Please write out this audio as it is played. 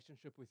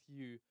relationship with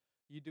you,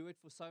 you do it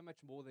for so much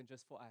more than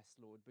just for us,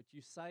 Lord, but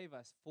you save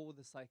us for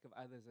the sake of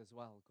others as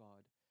well,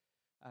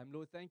 God.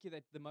 Lord, thank you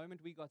that the moment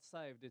we got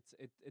saved,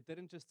 it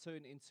didn't just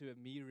turn into a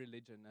me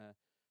religion,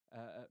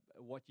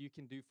 what you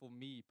can do for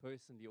me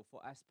personally or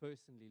for us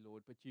personally,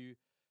 Lord, but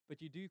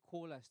you do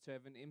call us to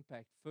have an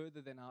impact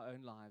further than our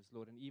own lives,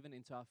 Lord, and even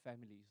into our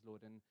families,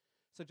 Lord. And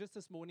so just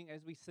this morning,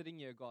 as we're sitting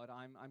here, God,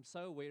 I'm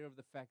so aware of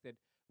the fact that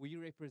we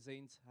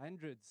represent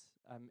hundreds,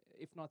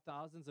 if not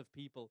thousands of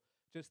people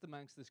just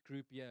amongst this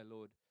group here,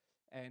 Lord.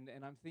 And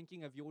I'm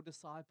thinking of your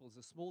disciples,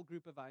 a small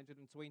group of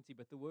 120,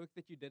 but the work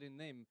that you did in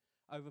them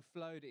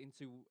overflowed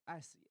into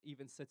us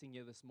even sitting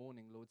here this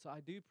morning, Lord. So I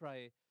do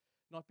pray,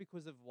 not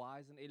because of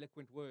wise and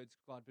eloquent words,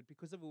 God, but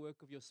because of a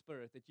work of your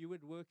Spirit, that you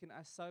would work in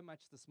us so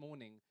much this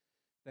morning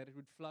that it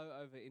would flow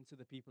over into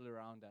the people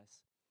around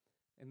us.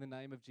 In the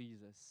name of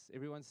Jesus.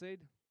 Everyone said,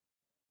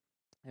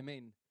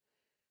 Amen.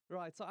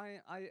 Right, so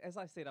as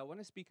I said, I want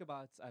to speak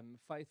about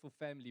faithful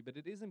family, but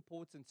it is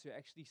important to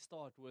actually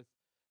start with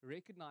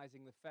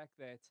recognizing the fact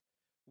that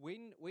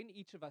when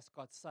each of us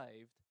got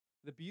saved,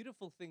 the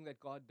beautiful thing that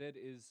God did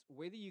is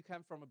whether you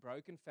come from a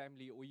broken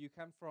family or you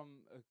come from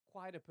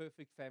quite a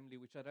perfect family,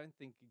 which I don't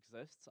think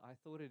exists. I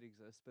thought it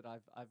exists, but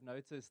I've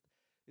noticed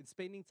in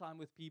spending time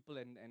with people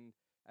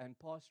and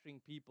pastoring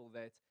people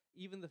that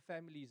even the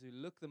families who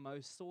look the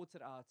most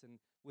sorted out and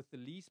with the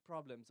least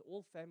problems,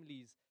 all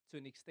families to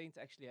an extent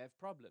actually have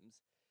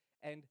problems.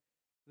 And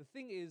the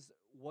thing is,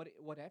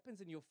 what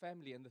happens in your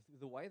family and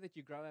the way that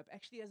you grow up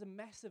actually has a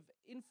massive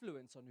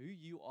influence on who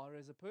you are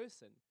as a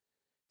person.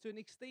 To an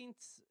extent,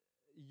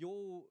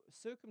 your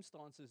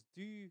circumstances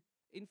do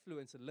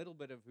influence a little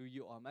bit of who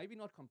you are. Maybe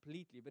not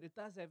completely, but it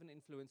does have an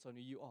influence on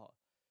who you are.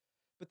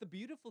 But the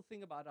beautiful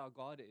thing about our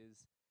God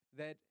is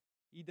that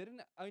He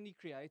didn't only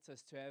create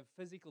us to have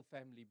physical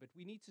family, but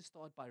we need to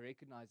start by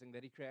recognizing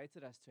that He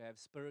created us to have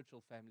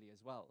spiritual family as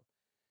well.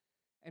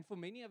 And for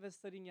many of us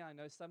sitting here, I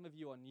know some of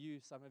you are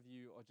new, some of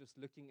you are just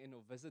looking in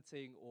or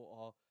visiting or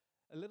are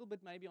a little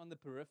bit maybe on the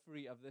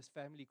periphery of this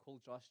family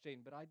called Josh Gen.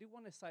 But I do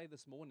want to say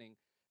this morning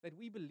that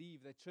we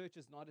believe that church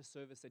is not a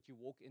service that you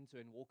walk into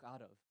and walk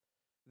out of.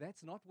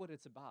 That's not what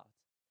it's about.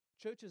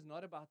 Church is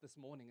not about this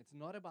morning. It's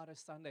not about a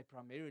Sunday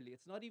primarily.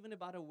 It's not even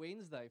about a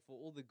Wednesday for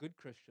all the good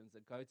Christians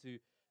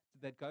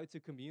that go to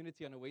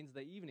community on a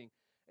Wednesday evening.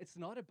 It's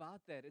not about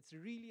that. It's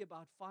really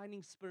about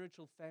finding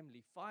spiritual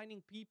family,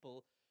 finding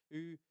people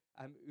who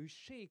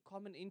share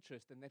common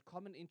interest, and that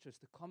common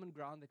interest, the common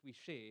ground that we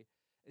share,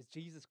 is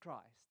Jesus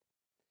Christ.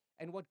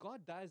 And what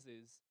God does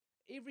is,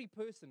 every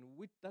person,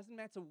 which doesn't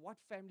matter what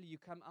family you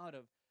come out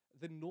of,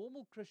 the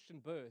normal Christian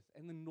birth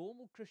and the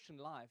normal Christian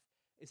life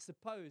is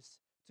supposed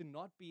to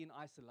not be in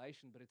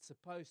isolation, but it's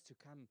supposed to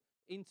come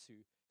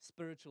into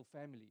spiritual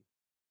family.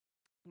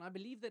 And I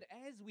believe that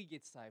as we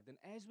get saved and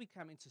as we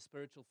come into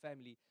spiritual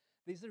family,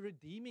 there's a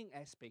redeeming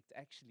aspect,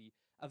 actually,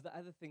 of the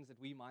other things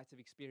that we might have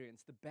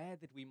experienced, the bad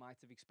that we might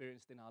have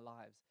experienced in our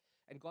lives.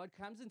 And God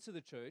comes into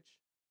the church,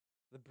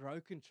 the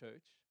broken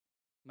church,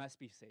 must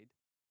be said.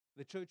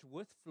 The church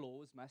with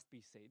flaws, must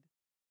be said.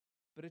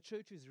 But a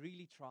church who's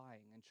really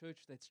trying, and church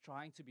that's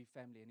trying to be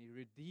family, and He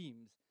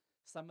redeems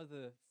some of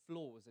the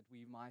flaws that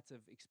we might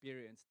have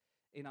experienced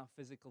in our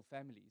physical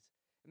families.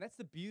 And that's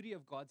the beauty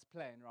of God's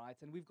plan, right?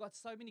 And we've got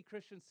so many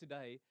Christians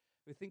today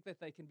who think that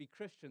they can be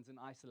Christians in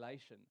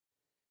isolation.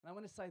 And I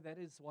want to say that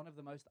is one of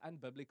the most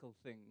unbiblical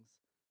things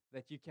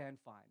that you can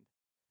find.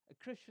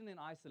 A Christian in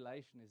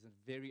isolation is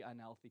a very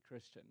unhealthy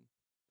Christian.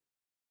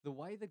 The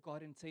way that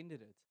God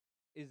intended it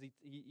is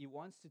He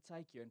wants to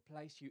take you and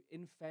place you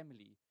in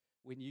family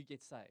when you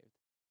get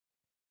saved.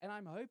 And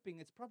I'm hoping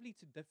it's probably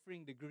to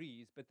differing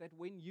degrees, but that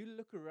when you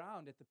look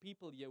around at the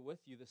people here with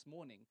you this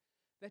morning,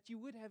 that you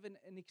would have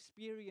an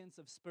experience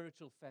of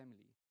spiritual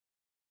family.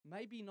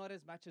 Maybe not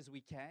as much as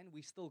we can,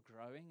 we're still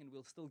growing and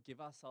we'll still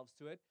give ourselves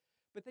to it,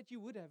 but that you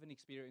would have an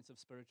experience of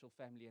spiritual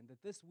family and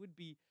that this would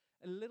be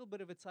a little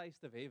bit of a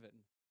taste of heaven,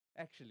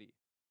 actually.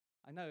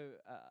 I know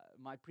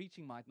my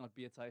preaching might not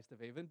be a taste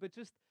of heaven, but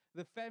just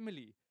the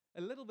family,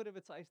 a little bit of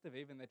a taste of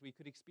heaven that we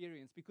could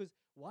experience, because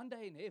one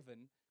day in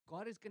heaven,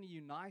 God is going to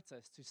unite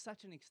us to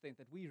such an extent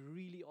that we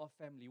really are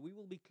family. We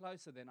will be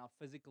closer than our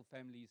physical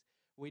families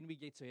when we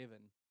get to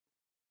heaven.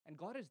 And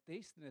God has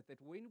destined it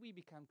that when we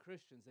become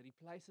Christians, that He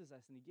places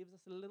us and He gives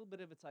us a little bit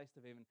of a taste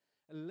of heaven,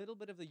 a little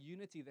bit of the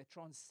unity that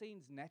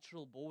transcends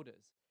natural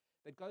borders,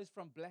 that goes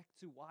from black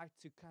to white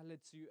to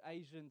colored to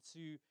Asian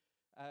to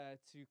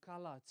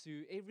color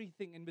to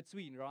everything in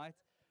between, right?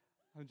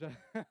 I'm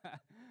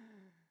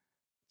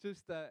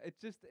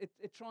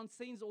it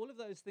transcends all of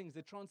those things.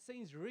 It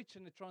transcends rich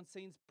and it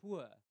transcends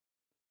poor.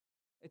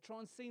 It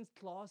transcends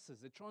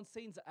classes. It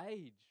transcends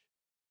age.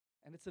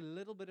 And it's a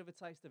little bit of a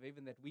taste of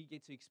heaven that we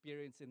get to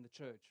experience in the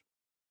church.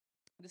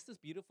 And it's this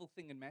beautiful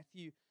thing in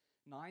Matthew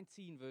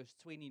 19, verse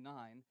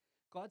 29.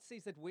 God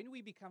says that when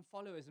we become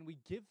followers and we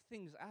give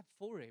things up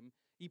for Him,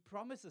 He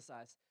promises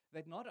us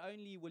that not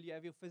only will you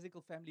have your physical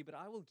family, but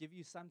I will give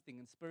you something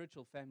in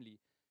spiritual family.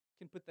 You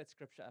can put that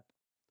scripture up.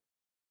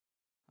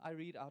 I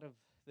read out of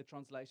the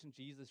translation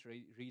Jesus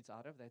reads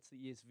out of. That's the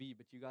ESV,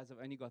 but you guys have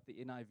only got the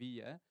NIV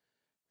here.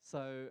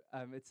 So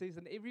it says,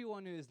 and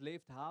everyone who has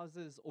left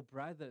houses or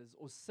brothers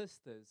or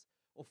sisters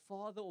or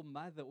father or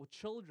mother or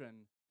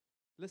children.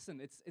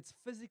 Listen, it's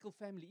physical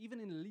family. Even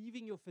in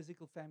leaving your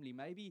physical family,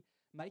 maybe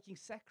making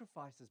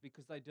sacrifices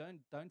because they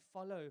don't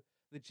follow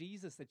the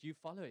Jesus that you're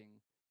following.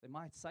 They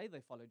might say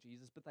they follow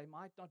Jesus, but they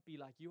might not be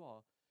like you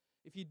are.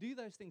 If you do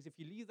those things, if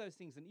you leave those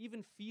things, and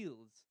even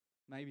fields,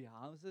 maybe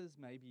houses,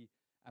 maybe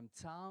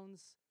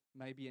towns,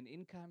 maybe an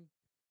income,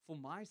 for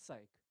my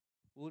sake,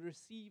 will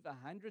receive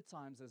 100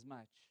 times as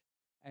much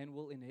and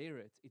will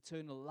inherit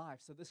eternal life.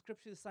 So the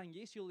scripture is saying,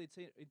 yes, you'll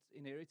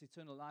inherit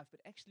eternal life,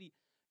 but actually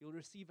you'll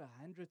receive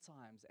 100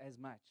 times as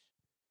much.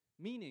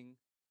 Meaning,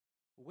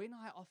 when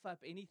I offer up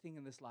anything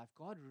in this life,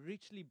 God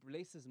richly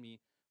blesses me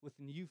with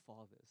new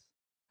fathers,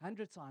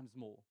 100 times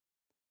more,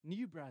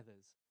 new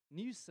brothers,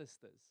 new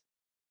sisters,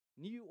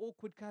 new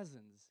awkward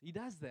cousins. He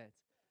does that.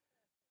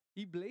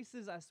 He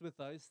blesses us with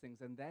those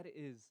things, and that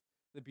is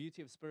the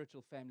beauty of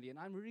spiritual family. And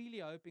I'm really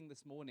hoping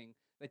this morning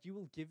that you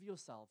will give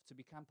yourself to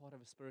become part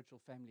of a spiritual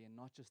family and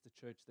not just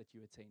a church that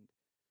you attend,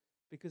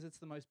 because it's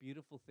the most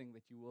beautiful thing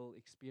that you will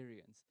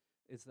experience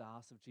is the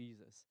house of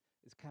Jesus,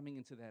 is coming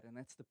into that, and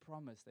that's the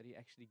promise that he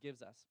actually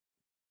gives us.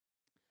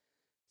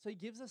 So he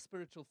gives us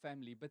spiritual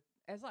family, but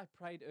as I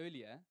prayed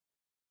earlier,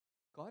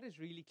 God is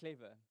really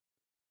clever,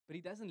 but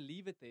he doesn't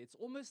leave it there. It's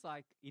almost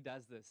like he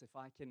does this, if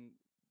I can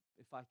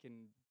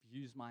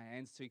use my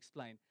hands to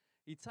explain.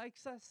 He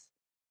takes us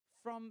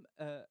from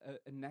a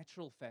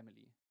natural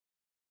family,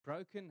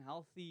 broken,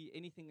 healthy,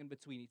 anything in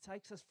between. He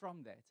takes us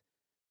from that.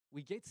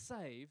 We get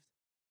saved,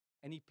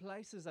 and he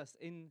places us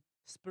in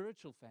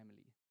spiritual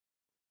family.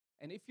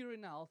 And if you're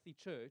in a healthy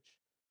church,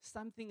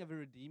 something of a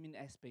redeeming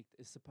aspect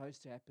is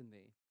supposed to happen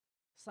there.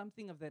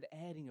 Something of that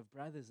adding of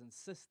brothers and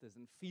sisters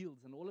and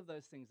fields and all of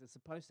those things is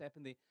supposed to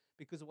happen there,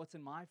 because what's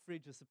in my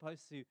fridge is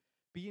supposed to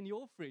be in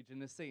your fridge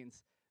in a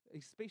sense,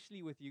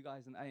 especially with you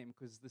guys in AM,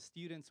 because the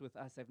students with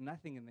us have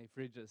nothing in their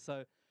fridges.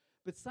 So,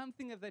 but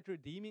something of that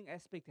redeeming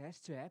aspect has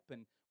to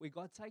happen, where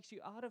God takes you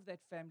out of that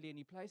family and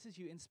he places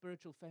you in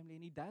spiritual family,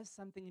 and he does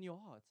something in your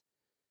heart.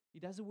 He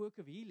does a work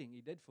of healing.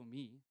 He did for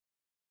me.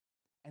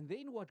 And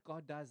then what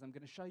God does, I'm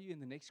going to show you in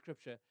the next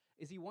scripture,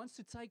 is he wants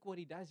to take what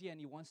he does here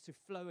and he wants to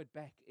flow it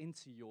back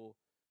into your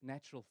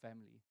natural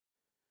family.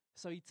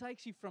 So he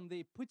takes you from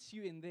there, puts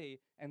you in there,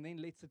 and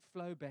then lets it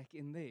flow back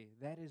in there.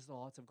 That is the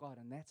heart of God,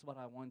 and that's what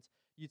I want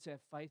you to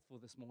have faith for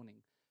this morning.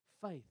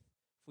 Faith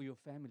for your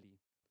family.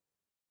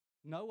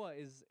 Noah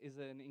is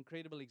an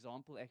incredible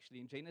example, actually,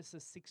 in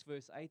Genesis 6,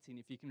 verse 18,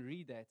 if you can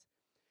read that.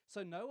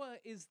 So Noah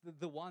is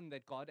the one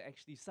that God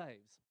actually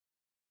saves.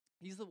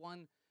 He's the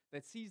one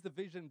that sees the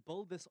vision,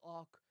 build this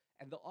ark,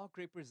 and the ark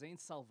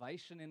represents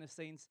salvation in a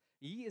sense.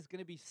 He is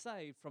going to be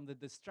saved from the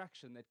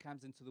destruction that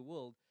comes into the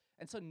world.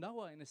 And so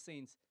Noah, in a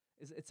sense,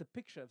 it's a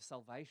picture of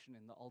salvation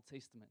in the Old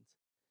Testament.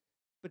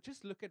 But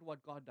just look at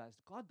what God does.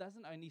 God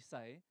doesn't only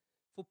say,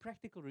 for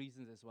practical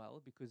reasons as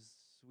well, because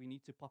we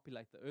need to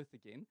populate the earth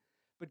again,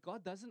 but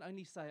God doesn't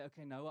only say,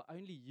 okay, Noah,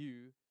 only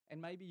you and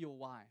maybe your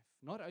wife,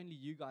 not only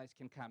you guys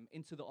can come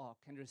into the ark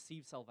and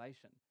receive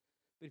salvation.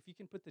 But if you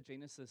can put the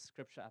Genesis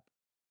scripture up,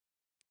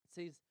 it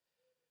says,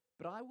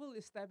 but I will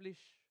establish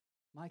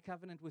my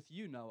covenant with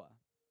you, Noah,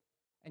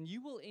 and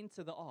you will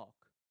enter the ark,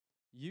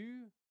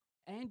 you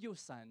and your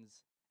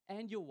sons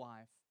and your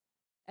wife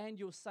and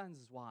your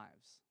sons'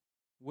 wives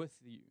with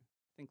you.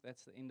 I think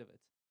that's the end of it.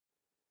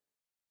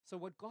 So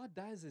what God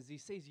does is he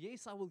says,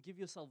 yes, I will give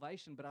you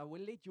salvation, but I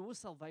will let your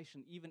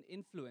salvation even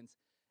influence.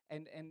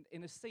 And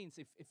in a sense,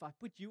 if I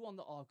put you on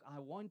the ark, I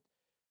want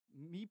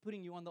me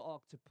putting you on the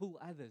ark to pull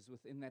others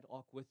within that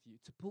ark with you,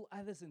 to pull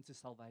others into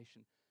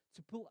salvation,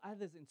 to pull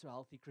others into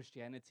healthy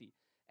Christianity.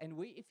 And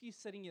if you're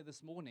sitting here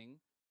this morning,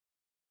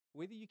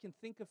 whether you can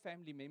think of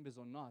family members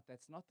or not,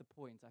 that's not the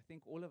point. I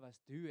think all of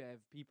us do have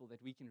people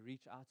that we can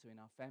reach out to in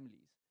our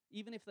families,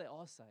 even if they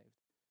are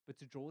saved, but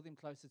to draw them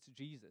closer to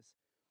Jesus.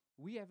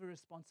 We have a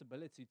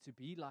responsibility to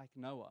be like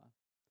Noah,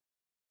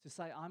 to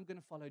say, I'm going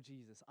to follow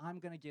Jesus. I'm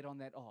going to get on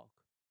that ark.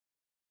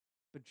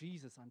 But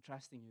Jesus, I'm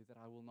trusting you that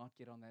I will not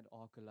get on that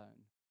ark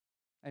alone.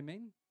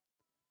 Amen?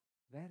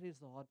 That is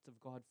the heart of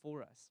God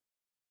for us.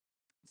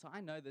 So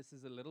I know this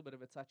is a little bit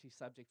of a touchy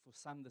subject for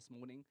some this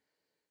morning.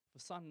 For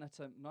some,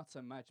 not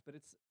so much, but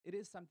it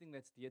is something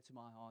that's dear to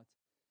my heart.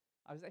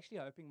 I was actually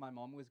hoping my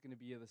mom was going to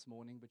be here this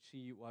morning, but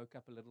she woke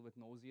up a little bit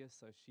nauseous,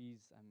 so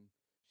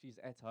she's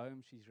at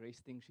home, she's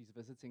resting, she's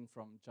visiting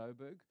from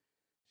Joburg.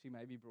 She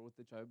maybe brought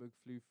the Joburg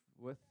flu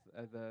with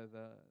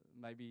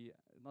maybe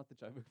not the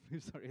Joburg flu.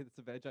 Sorry, that's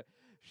a bad joke.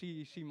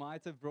 She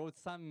might have brought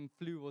some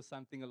flu or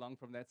something along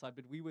from that side,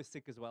 but we were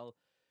sick as well.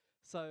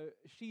 So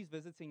she's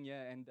visiting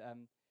here, and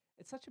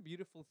it's such a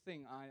beautiful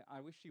thing.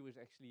 I wish she was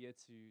actually here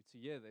to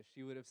hear this.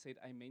 She would have said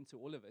amen to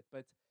all of it.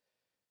 But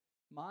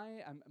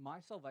my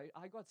salvation,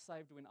 I got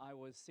saved when I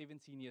was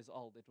 17 years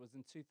old. It was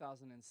in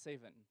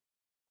 2007.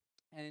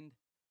 And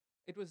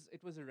it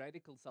was a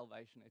radical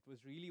salvation. It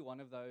was really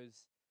one of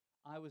those,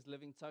 I was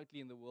living totally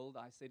in the world.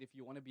 I said, if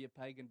you want to be a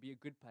pagan, be a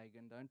good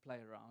pagan. Don't play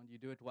around. You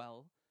do it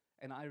well.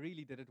 And I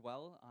really did it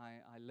well.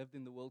 I lived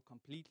in the world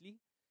completely.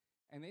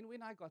 And then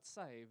when I got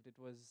saved, it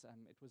was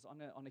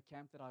on a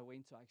camp that I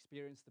went to. I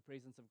experienced the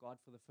presence of God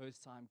for the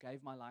first time,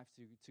 gave my life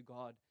to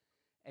God,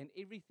 and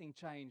everything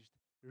changed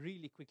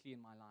really quickly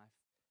in my life.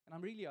 And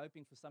I'm really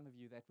hoping for some of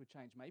you that would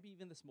change. Maybe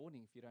even this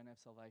morning, if you don't have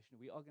salvation,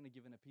 we are going to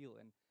give an appeal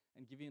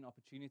and give you an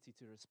opportunity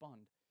to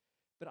respond.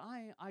 But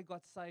I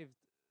got saved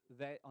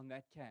on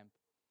that camp.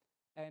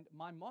 And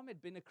my mom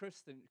had been a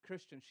Christian.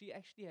 She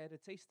actually had a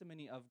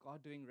testimony of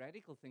God doing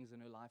radical things in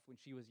her life when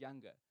she was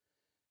younger.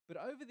 But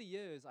over the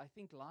years, I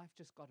think life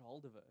just got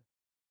hold of her.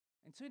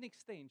 And to an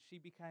extent, she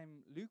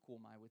became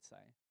lukewarm, I would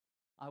say.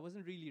 I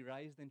wasn't really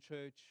raised in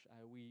church.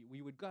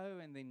 We would go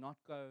and then not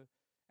go.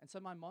 And so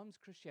my mom's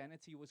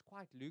Christianity was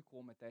quite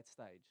lukewarm at that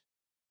stage.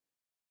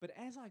 But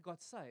as I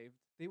got saved,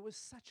 there was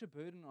such a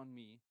burden on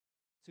me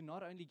to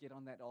not only get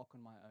on that ark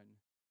on my own,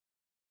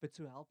 but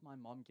to help my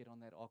mom get on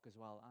that ark as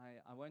well.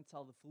 I won't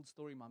tell the full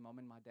story. My mom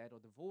and my dad are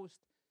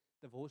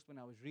divorced when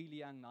I was really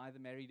young, neither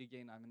married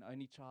again. I'm an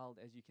only child,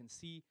 as you can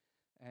see.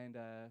 And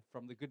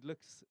from the good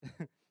looks,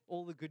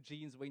 all the good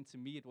genes went to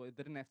me. It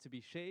didn't have to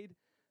be shared.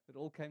 It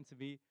all came to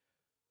me.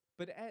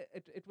 But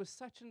it was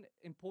such an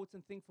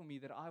important thing for me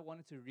that I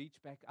wanted to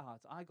reach back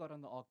out. I got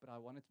on the ark, but I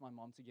wanted my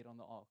mom to get on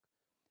the ark.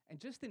 And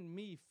just in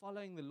me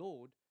following the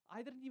Lord,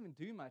 I didn't even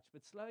do much,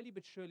 but slowly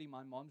but surely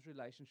my mom's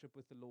relationship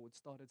with the Lord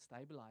started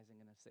stabilizing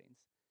in a sense.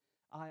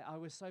 I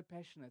was so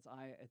passionate.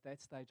 At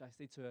that stage, I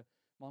said to her,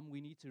 Mom,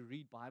 we need to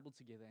read Bible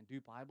together and do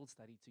Bible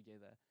study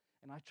together.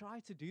 And I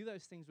tried to do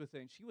those things with her,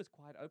 and she was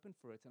quite open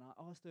for it. And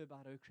I asked her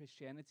about her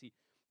Christianity,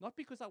 not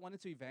because I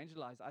wanted to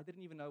evangelize. I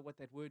didn't even know what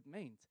that word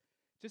meant.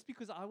 Just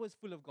because I was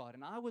full of God,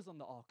 and I was on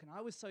the ark, and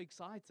I was so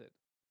excited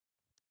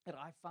that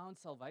I found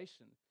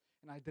salvation,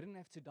 and I didn't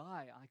have to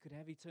die. I could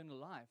have eternal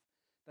life,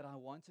 that I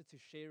wanted to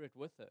share it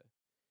with her.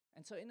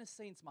 And so in a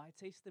sense, my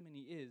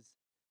testimony is,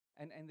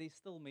 and there's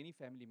still many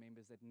family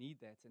members that need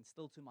that, and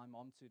still to my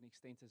mom to an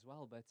extent as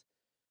well, but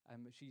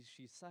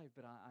she's saved,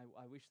 but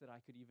I wish that I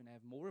could even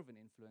have more of an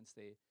influence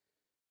there.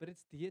 But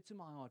it's dear to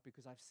my heart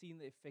because I've seen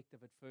the effect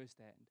of it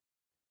firsthand.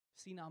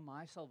 See, now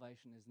my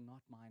salvation is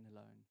not mine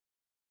alone.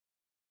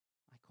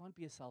 I can't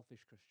be a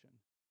selfish Christian.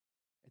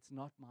 It's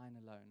not mine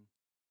alone.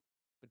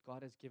 But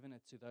God has given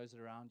it to those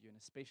around you, and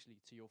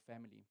especially to your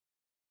family.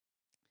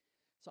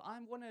 So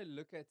I'm going to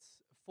look at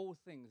 4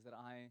 things that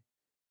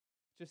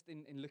just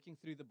in looking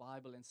through the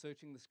Bible and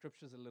searching the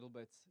scriptures a little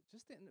bit,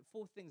 just in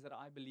 4 things that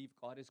I believe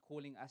God is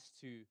calling us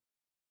to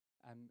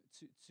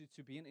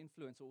be an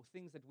influence, or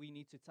things that we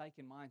need to take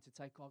in mind, to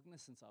take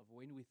cognizance of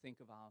when we think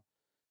of our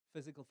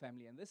physical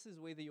family. And this is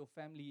whether your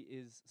family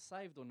is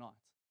saved or not.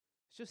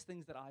 It's just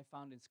things that I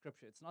found in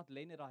Scripture. It's not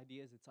Leonard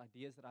ideas. It's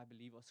ideas that I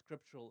believe are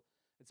scriptural.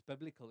 It's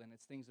biblical, and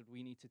it's things that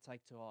we need to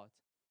take to heart.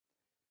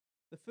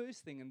 The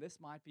first thing, and this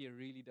might be a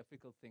really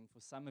difficult thing for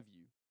some of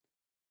you,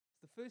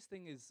 the first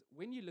thing is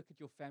when you look at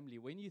your family,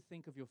 when you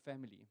think of your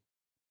family,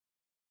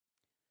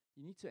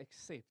 you need to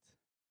accept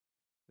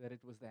that it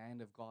was the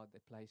hand of God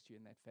that placed you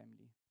in that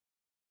family.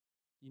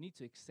 You need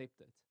to accept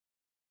it.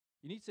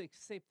 You need to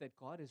accept that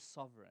God is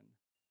sovereign.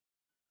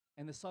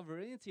 And the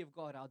sovereignty of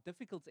God, how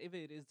difficult ever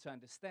it is to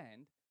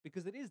understand,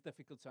 because it is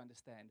difficult to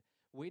understand,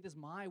 where does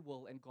my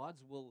will and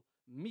God's will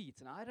meet?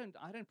 And I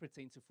don't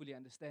pretend to fully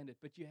understand it,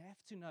 but you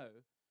have to know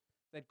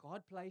that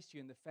God placed you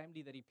in the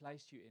family that He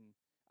placed you in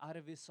out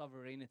of His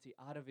sovereignty,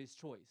 out of His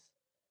choice.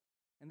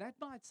 And that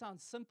might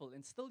sound simple,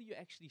 and still you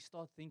actually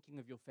start thinking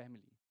of your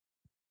family.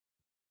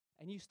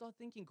 And you start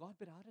thinking, God,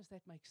 but how does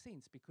that make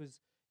sense? Because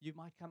you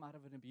might come out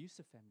of an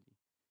abusive family.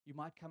 You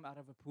might come out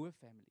of a poor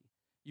family.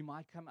 You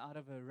might come out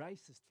of a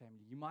racist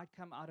family. You might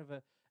come out of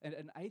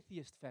an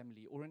atheist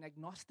family or an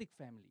agnostic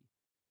family.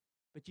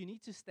 But you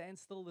need to stand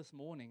still this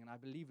morning, and I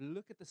believe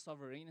look at the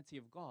sovereignty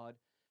of God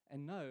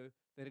and know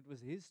that it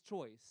was His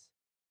choice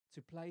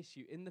to place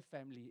you in the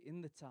family,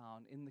 in the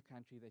town, in the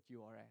country that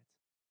you are at.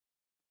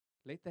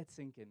 Let that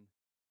sink in.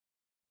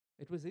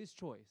 It was His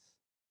choice.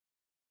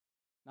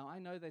 Now, I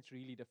know that's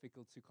really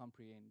difficult to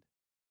comprehend,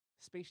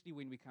 especially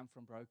when we come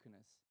from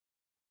brokenness.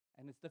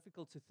 And it's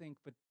difficult to think,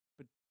 but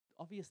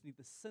obviously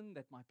the sin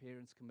that my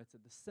parents committed,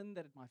 the sin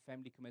that my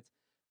family commits,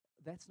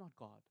 that's not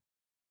God.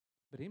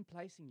 But Him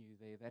placing you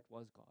there, that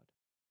was God.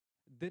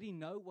 Did He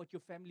know what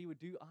your family would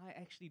do? I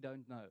actually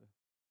don't know.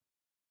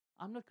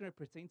 I'm not going to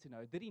pretend to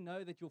know. Did He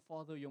know that your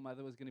father or your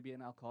mother was going to be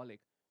an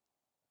alcoholic?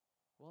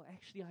 Well,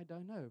 actually, I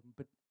don't know.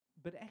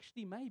 But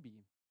actually,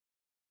 maybe.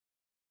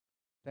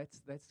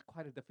 That's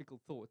quite a difficult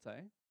thought,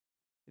 eh?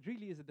 It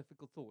really is a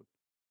difficult thought.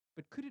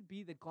 But could it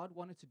be that God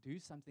wanted to do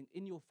something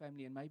in your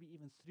family and maybe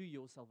even through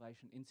your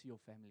salvation into your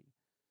family?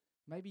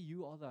 Maybe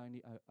you are the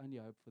only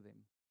hope for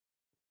them.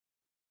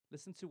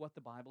 Listen to what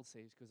the Bible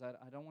says, because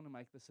I don't want to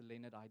make this a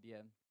Leonard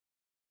idea.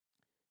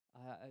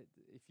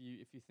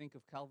 If you think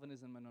of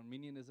Calvinism and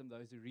Arminianism,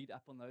 those who read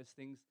up on those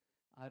things,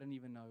 I don't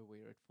even know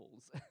where it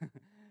falls.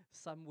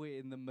 Somewhere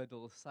in the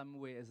middle,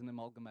 somewhere as an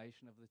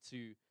amalgamation of the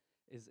two,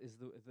 is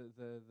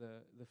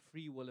the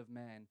free will of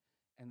man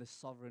and the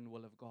sovereign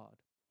will of God.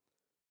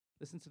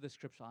 Listen to the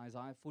scripture,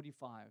 Isaiah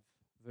 45,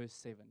 verse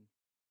 7.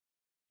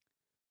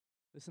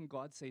 Listen,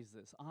 God says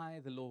this, I,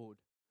 the Lord,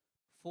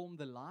 form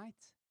the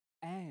light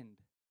and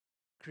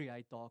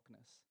create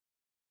darkness.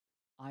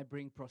 I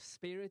bring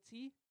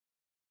prosperity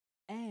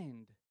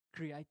and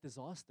create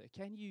disaster.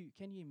 Can you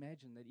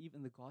imagine that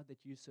even the God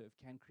that you serve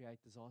can create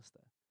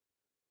disaster?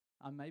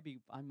 I may be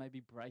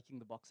breaking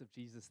the box of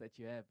Jesus that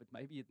you have, but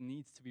maybe it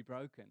needs to be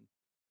broken.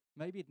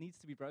 Maybe it needs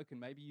to be broken.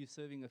 Maybe you're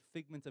serving a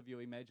figment of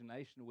your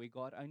imagination where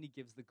God only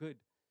gives the good,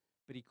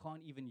 but he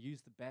can't even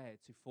use the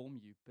bad to form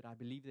you. But I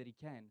believe that he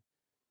can.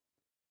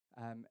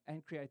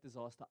 And create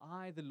disaster.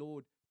 I, the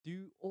Lord,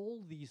 do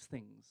all these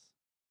things.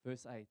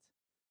 Verse 8.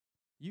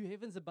 You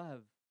heavens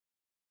above,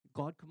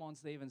 God commands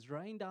the heavens,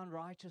 rain down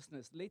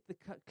righteousness. Let the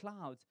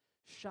clouds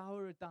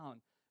shower it down.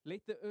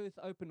 Let the earth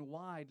open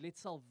wide. Let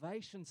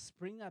salvation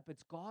spring up.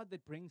 It's God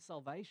that brings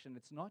salvation.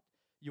 It's not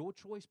your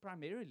choice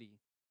primarily.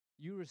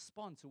 You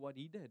respond to what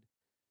he did.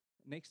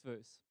 Next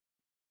verse.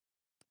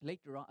 Let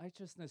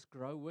righteousness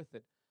grow with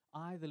it.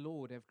 I, the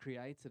Lord, have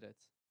created it.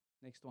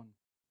 Next one.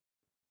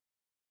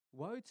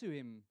 Woe to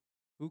him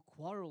who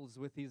quarrels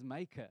with his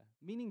maker.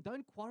 Meaning,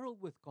 don't quarrel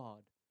with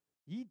God.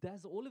 He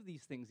does all of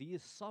these things. He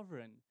is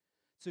sovereign.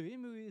 To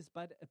him who is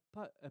but a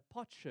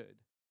potsherd.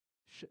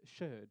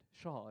 Shard,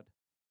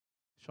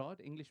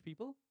 English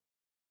people?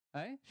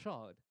 Eh?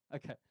 Shard.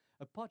 Okay.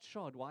 A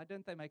potsherd. Why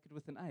don't they make it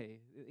with an A?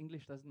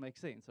 English doesn't make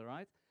sense, all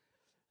right?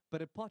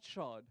 But a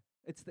potsherd.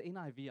 It's the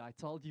NIV. I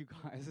told you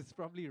guys. It's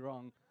probably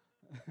wrong.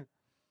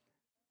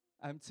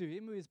 To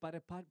him who is but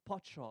a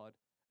potsherd,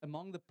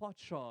 among the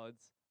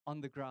potsherds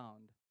on the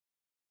ground.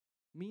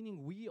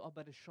 Meaning we are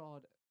but a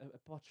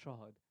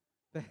potsherd.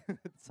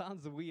 It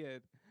sounds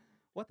weird.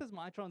 What does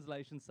my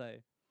translation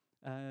say?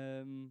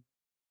 A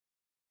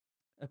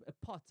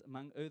pot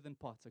among earthen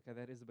pots. Okay,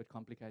 that is a bit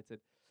complicated.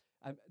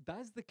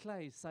 Does the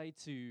clay say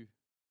to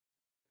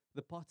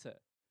the potter,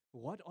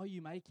 what are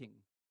you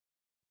making?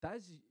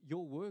 Does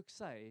your work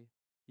say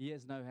he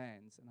has no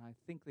hands? And I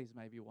think there's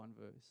maybe one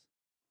verse.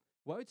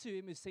 Woe to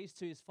him who says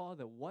to his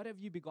father, what have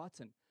you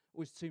begotten?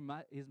 Or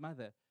to his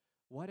mother,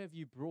 what have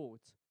you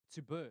brought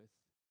to birth?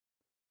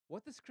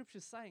 What the scripture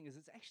is saying is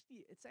it's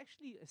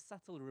actually a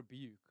subtle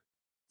rebuke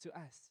to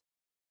us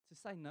to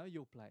say, know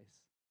your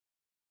place.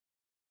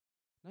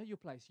 Know your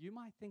place. You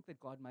might think that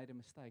God made a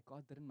mistake.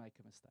 God didn't make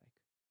a mistake.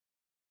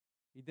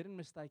 He didn't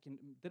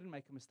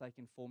make a mistake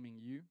in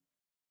forming you.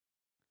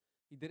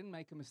 He didn't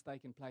make a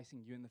mistake in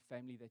placing you in the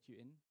family that you're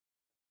in.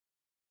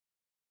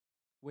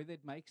 Whether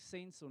it makes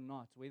sense or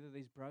not, whether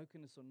there's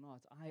brokenness or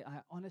not,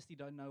 I honestly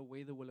don't know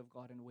where the will of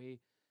God and where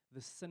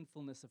the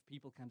sinfulness of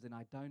people comes in.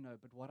 I don't know.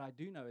 But what I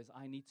do know is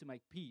I need to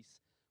make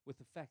peace with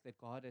the fact that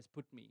God has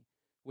put me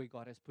where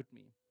God has put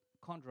me.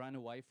 Can't run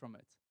away from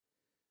it.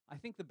 I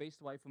think the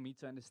best way for me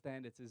to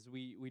understand it is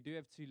we do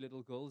have 2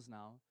 little girls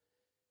now.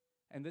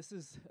 And this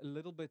is a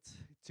little bit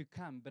to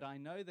come. But I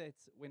know that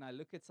when I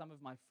look at some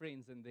of my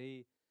friends and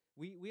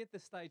we're at the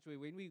stage where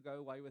when we go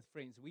away with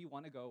friends, we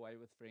want to go away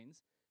with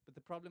friends. But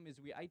the problem is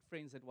we 8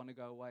 friends that want to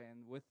go away,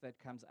 and with that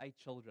comes 8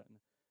 children.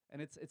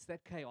 And it's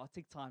that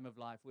chaotic time of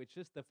life where it's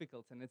just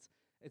difficult. And it's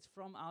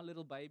from our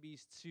little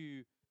babies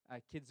to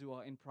kids who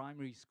are in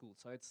primary school.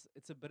 So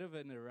it's a bit of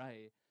an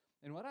array.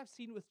 And what I've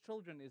seen with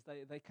children is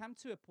they come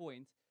to a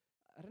point,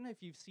 I don't know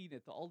if you've seen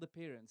it, the older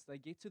parents, they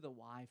get to the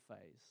why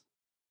phase.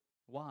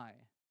 Why?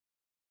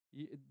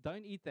 You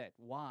don't eat that.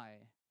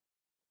 Why?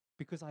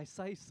 Because I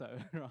say so,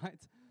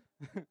 right?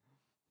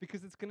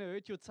 Because it's going to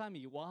hurt your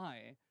tummy.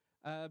 Why?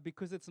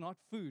 Because it's not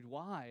food.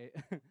 Why?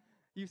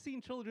 You've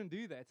seen children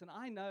do that. And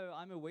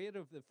I'm aware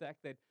of the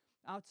fact that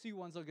our 2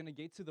 ones are going to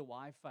get to the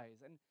why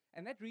phase.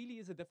 And that really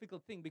is a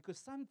difficult thing because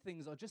some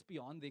things are just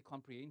beyond their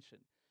comprehension.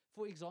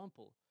 For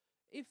example,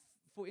 if,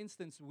 for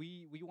instance,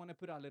 we want to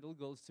put our little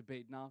girls to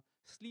bed. Now,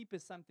 sleep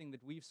is something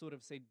that we've sort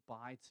of said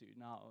bye to.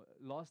 Now,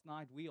 last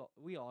night we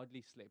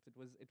hardly slept.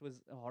 It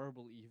was a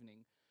horrible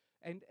evening.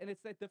 And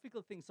it's that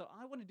difficult thing. So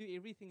I want to do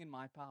everything in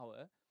my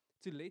power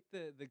to let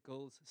the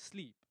girls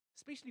sleep,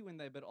 especially when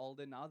they're a bit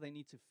older. Now they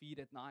need to feed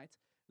at night.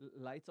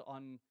 Later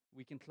on,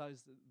 we can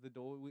close the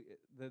door.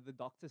 The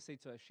doctor said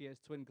to her, she has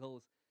twin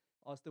girls,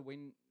 asked her,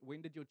 when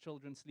did your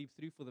children sleep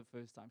through for the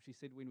first time? She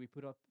said, when we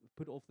put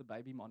off the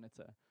baby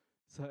monitor.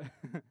 So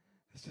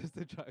it's just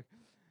a joke.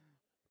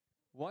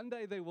 One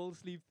day they will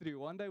sleep through.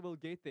 One day we'll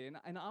get there.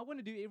 And I want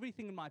to do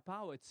everything in my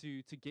power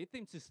to get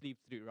them to sleep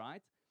through,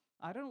 right?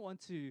 I don't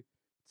want to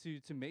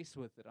mess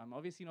with it. I'm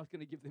obviously not going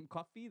to give them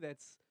coffee.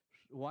 That's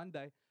one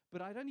day.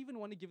 But I don't even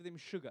want to give them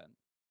sugar.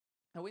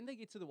 And when they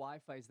get to the Y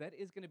phase, that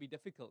is going to be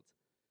difficult.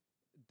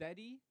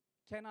 Daddy,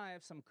 can I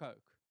have some Coke?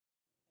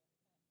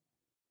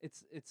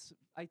 It's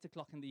 8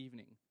 o'clock in the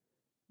evening.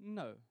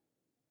 No.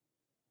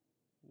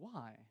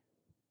 Why?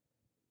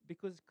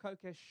 Because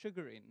Coke has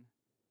sugar in.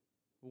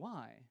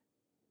 Why?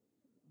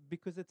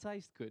 Because it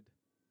tastes good.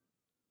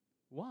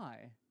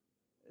 Why?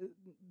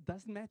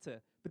 Doesn't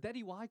matter. But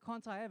Daddy, why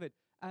can't I have it?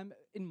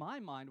 In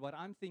my mind, what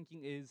I'm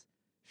thinking is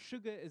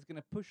sugar is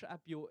going to push up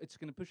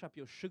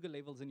your sugar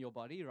levels in your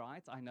body,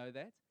 right? I know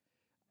that.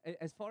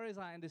 As far as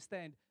I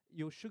understand,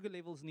 your sugar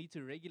levels need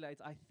to regulate.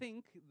 I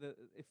think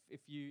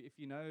if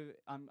you know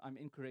I'm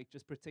incorrect,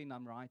 just pretend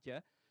I'm right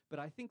here. But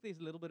I think there's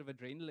a little bit of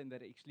adrenaline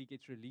that actually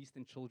gets released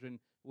in children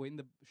when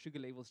the sugar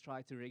levels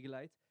try to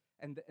regulate,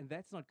 and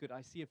that's not good.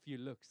 I see a few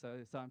looks,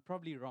 so I'm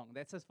probably wrong.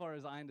 That's as far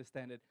as I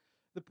understand it.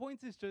 The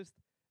point is just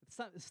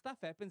stuff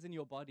happens in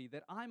your body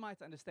that I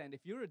might understand.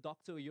 If you're a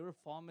doctor or you're a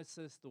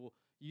pharmacist or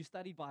you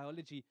study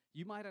biology,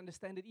 you might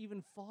understand it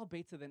even far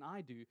better than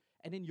I do.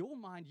 And in your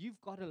mind,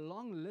 you've got a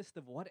long list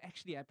of what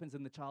actually happens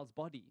in the child's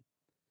body.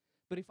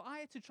 But if I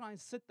had to try and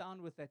sit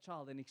down with that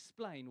child and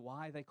explain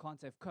why they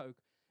can't have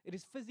Coke, it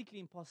is physically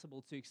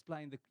impossible to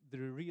explain the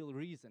real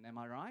reason. Am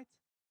I right?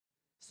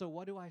 So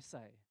what do I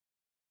say?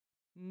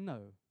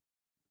 No.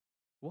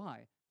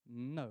 Why?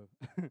 No.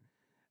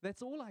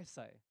 That's all I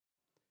say.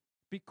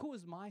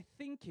 Because my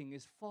thinking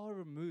is far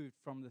removed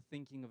from the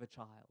thinking of a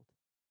child.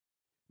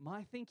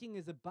 My thinking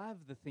is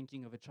above the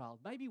thinking of a child.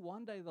 Maybe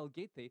one day they'll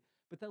get there,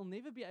 but they'll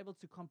never be able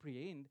to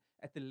comprehend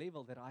at the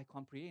level that I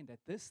comprehend at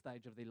this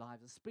stage of their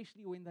lives,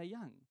 especially when they're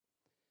young.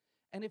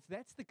 And if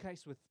that's the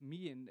case with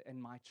me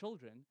and my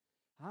children,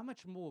 how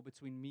much more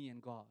between me and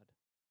God?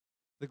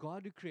 The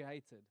God who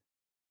created.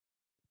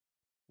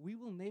 We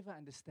will never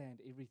understand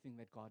everything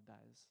that God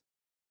does.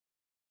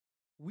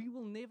 We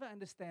will never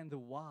understand the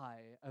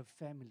why of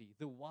family,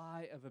 the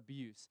why of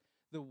abuse,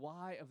 the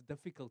why of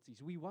difficulties.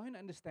 We won't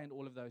understand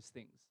all of those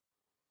things.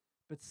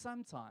 But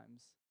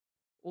sometimes,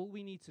 all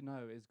we need to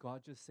know is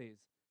God just says,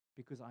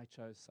 because I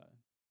chose so.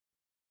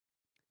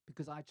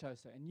 Because I chose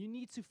so. And you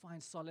need to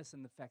find solace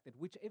in the fact that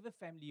whichever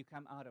family you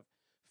come out of,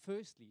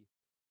 firstly,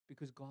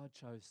 because God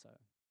chose so.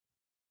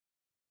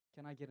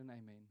 Can I get an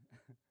amen?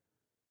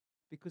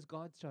 Because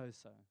God chose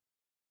so.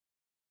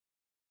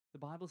 The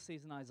Bible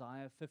says in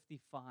Isaiah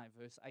 55,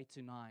 verse 8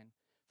 to 9,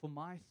 "For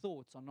my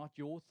thoughts are not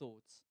your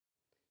thoughts,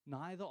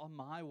 neither are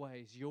my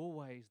ways your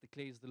ways,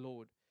 declares the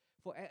Lord.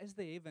 For as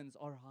the heavens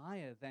are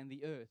higher than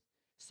the earth,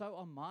 so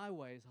are my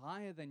ways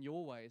higher than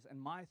your ways,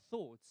 and my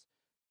thoughts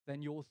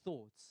than your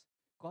thoughts."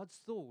 God's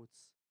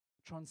thoughts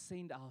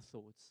transcend our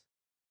thoughts.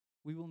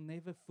 We will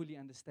never fully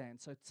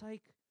understand. So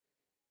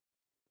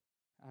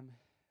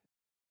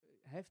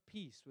have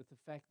peace with the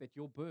fact that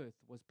your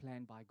birth was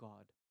planned by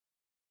God.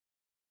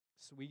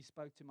 So we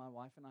spoke to my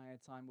wife and I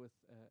had time with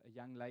a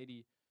young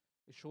lady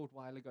a short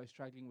while ago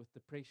struggling with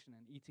depression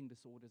and eating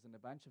disorders and a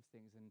bunch of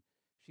things. And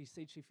she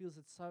said she feels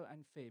it's so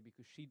unfair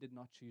because she did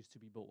not choose to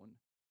be born.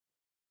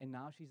 And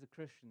now she's a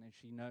Christian and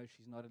she knows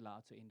she's not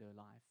allowed to end her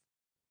life.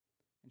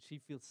 And she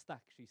feels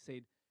stuck. She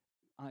said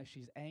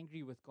she's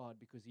angry with God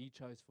because he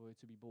chose for her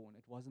to be born.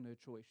 It wasn't her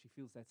choice. She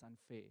feels that's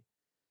unfair.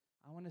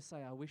 I want to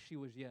say, I wish she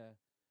was here.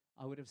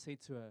 I would have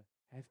said to her,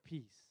 have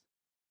peace.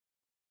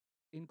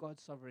 In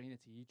God's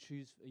sovereignty,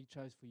 he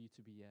chose for you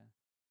to be here.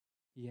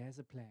 He has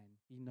a plan.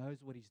 He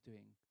knows what he's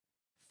doing.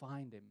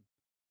 Find him.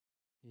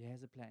 He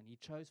has a plan. He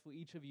chose for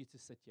each of you to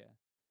sit here.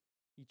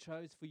 He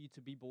chose for you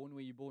to be born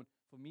where you're born.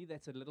 For me,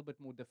 that's a little bit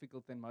more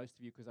difficult than most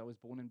of you because I was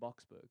born in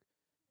Boksburg.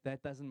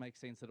 That doesn't make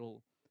sense at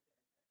all.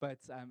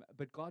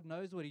 But God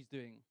knows what he's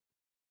doing.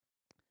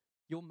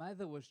 Your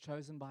mother was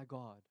chosen by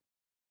God.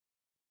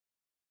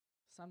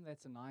 Some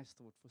that's a nice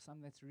thought. For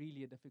some, that's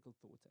really a difficult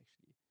thought,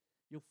 actually.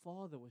 Your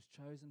father was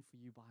chosen for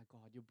you by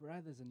God. Your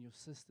brothers and your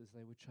sisters,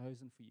 they were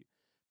chosen for you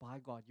by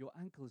God. Your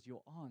uncles,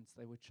 your aunts,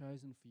 they were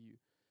chosen for you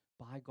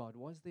by God.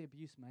 Was there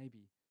abuse?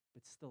 Maybe.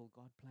 But still,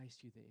 God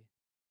placed you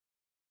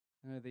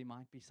there. There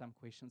might be some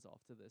questions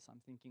after this.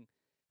 I'm thinking,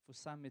 for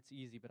some it's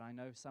easy, but I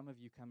know some of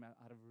you come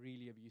out of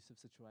really abusive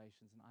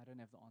situations, and I don't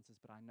have the answers,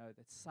 but I know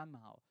that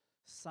somehow,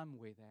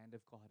 somewhere, the hand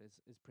of God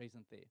is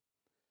present there.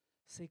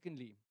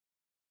 Secondly,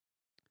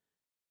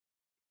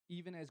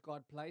 even as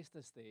God placed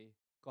us there,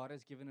 God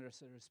has given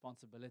us a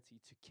responsibility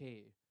to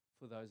care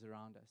for those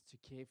around us, to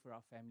care for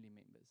our family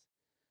members.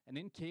 And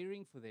in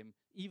caring for them,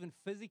 even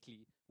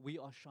physically, we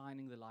are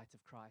shining the light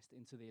of Christ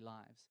into their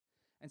lives.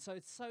 And so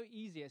it's so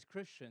easy as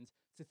Christians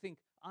to think,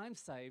 I'm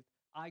saved,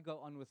 I go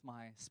on with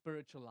my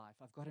spiritual life.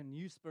 I've got a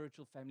new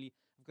spiritual family,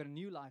 I've got a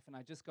new life, and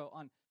I just go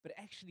on. But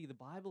actually, the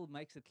Bible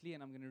makes it clear,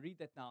 and I'm going to read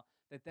that now,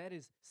 that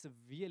is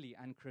severely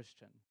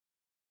unchristian.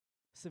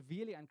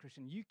 Severely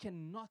unchristian. You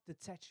cannot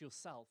detach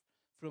yourself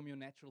from your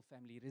natural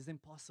family. It is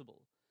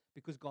impossible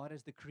because God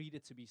has decreed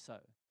it to be so.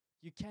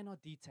 You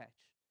cannot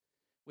detach.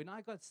 When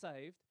I got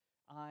saved,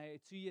 I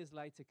 2 years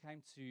later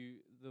came to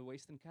the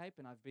Western Cape,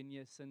 and I've been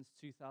here since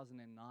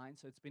 2009.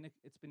 So it's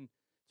been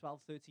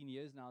 12, 13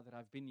 years now that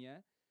I've been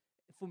here.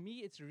 For me,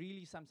 it's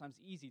really sometimes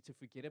easy to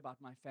forget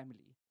about my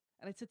family.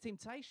 And it's a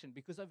temptation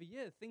because over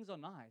here, things are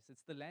nice.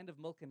 It's the land of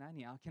milk and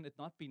honey. How can it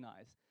not be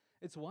nice?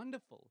 It's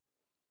wonderful.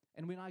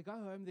 And when I go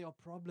home, there are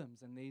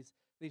problems, and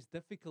there's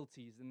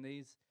difficulties, and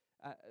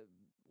a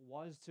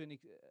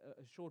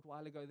short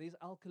while ago, there's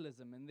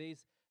alcoholism, and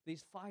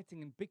there's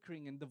fighting and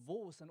bickering and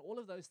divorce and all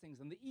of those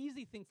things. And the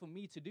easy thing for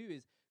me to do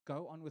is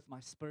go on with my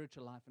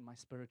spiritual life and my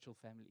spiritual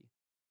family.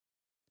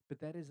 But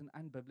that is an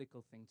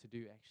unbiblical thing to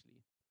do,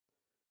 actually.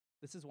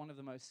 This is one of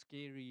the most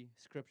scary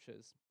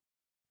scriptures.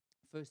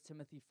 1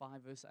 Timothy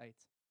 5, verse 8.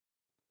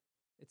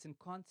 It's in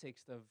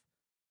context of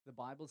the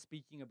Bible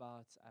speaking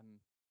about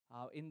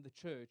how in the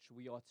church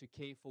we are to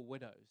care for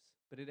widows,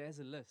 but it has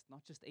a list,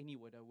 not just any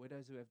widow,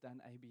 widows who have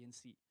done A, B, and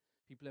C.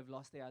 People have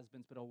lost their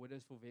husbands but are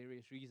widows for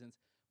various reasons.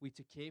 We're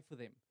to care for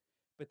them.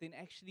 But then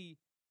actually,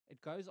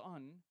 it goes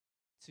on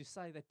to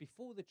say that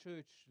before the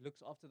church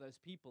looks after those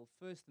people,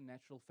 first the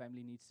natural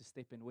family needs to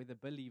step in, whether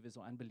believers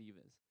or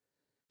unbelievers.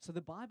 So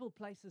the Bible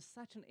places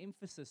such an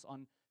emphasis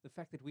on the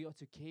fact that we are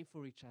to care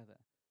for each other.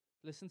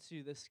 Listen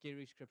to this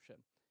scary scripture.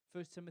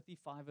 1 Timothy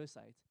 5 verse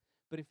 8.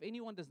 But if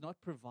anyone does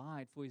not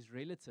provide for his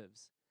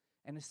relatives,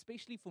 and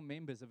especially for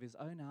members of his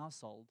own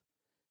household,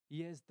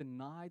 he has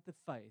denied the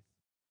faith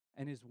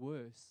and is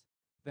worse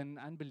than an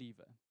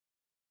unbeliever.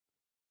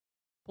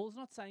 Paul's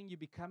not saying you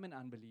become an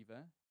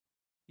unbeliever.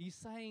 He's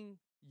saying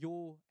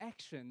your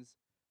actions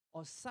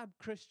are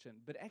sub-Christian,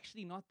 but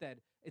actually not that.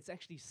 It's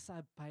actually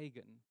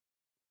sub-pagan.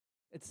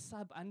 It's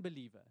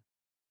sub-unbeliever.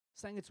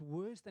 Saying it's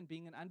worse than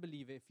being an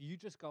unbeliever if you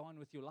just go on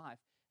with your life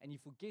and you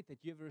forget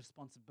that you have a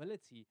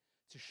responsibility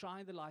to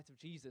shine the light of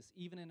Jesus,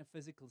 even in a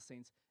physical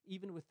sense,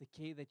 even with the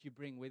care that you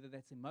bring, whether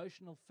that's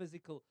emotional,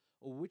 physical,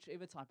 or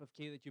whichever type of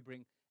care that you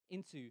bring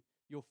into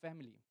your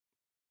family.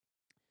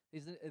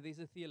 There's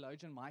a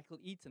theologian, Michael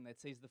Eaton, that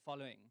says the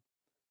following.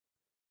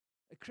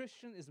 A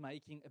Christian is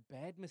making a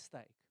bad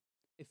mistake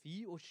if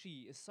he or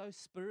she is so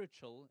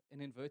spiritual,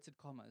 in inverted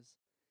commas,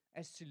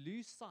 as to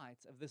lose sight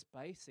of this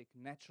basic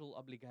natural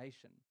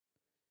obligation.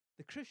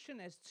 The Christian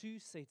has two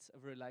sets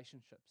of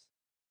relationships.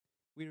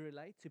 We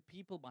relate to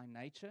people by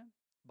nature,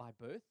 by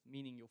birth,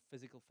 meaning your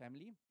physical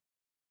family,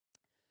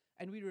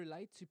 and we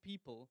relate to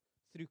people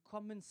through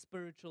common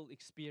spiritual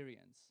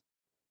experience.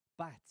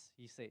 But,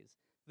 he says,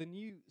 the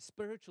new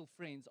spiritual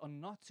friends are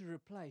not to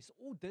replace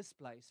or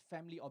displace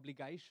family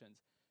obligations.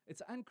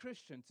 It's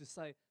unchristian to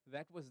say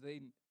that was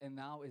then and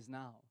now is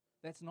now.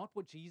 That's not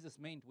what Jesus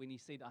meant when he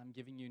said, I'm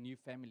giving you a new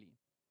family.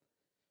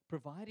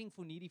 Providing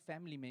for needy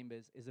family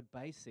members is a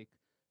basic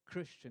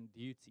Christian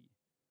duty,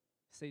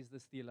 says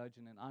this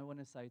theologian. And I want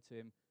to say to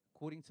him,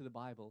 according to the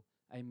Bible,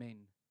 amen.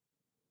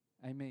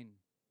 Amen.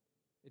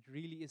 It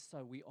really is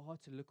so. We are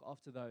to look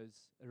after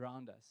those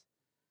around us.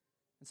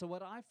 And so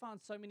what I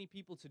found so many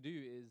people to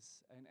do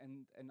is,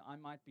 and I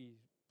might be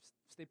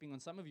stepping on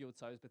some of your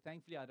toes, but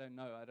thankfully I don't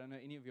know. I don't know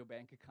any of your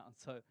bank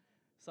accounts,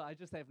 so I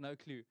just have no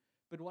clue.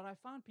 But what I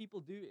found people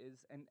do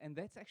is, and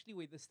that's actually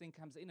where this thing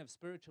comes in of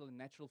spiritual and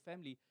natural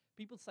family.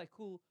 People say,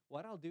 cool,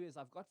 what I'll do is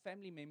I've got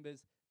family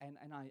members, and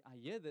I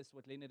hear this,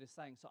 what Leonard is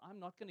saying, so I'm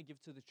not going to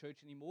give to the church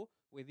anymore,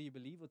 whether you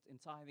believe it in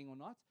tithing or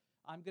not.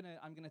 I'm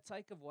gonna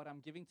take of what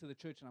I'm giving to the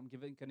church, and I'm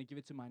going to give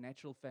it to my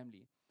natural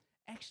family.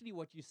 Actually,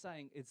 what you're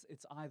saying,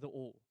 it's either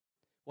or.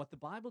 What the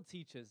Bible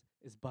teaches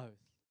is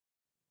both.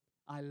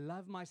 I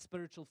love my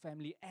spiritual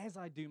family as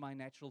I do my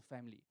natural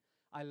family.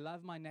 I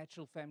love my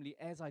natural family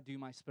as I do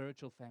my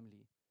spiritual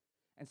family.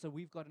 And so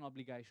we've got an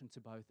obligation to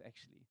both,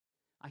 actually.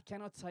 I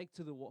cannot take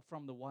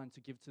from the one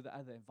to give to the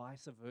other, and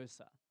vice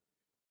versa.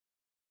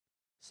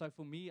 So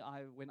for me,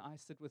 when I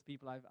sit with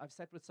people, I've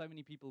sat with so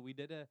many people. We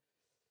did a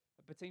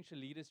potential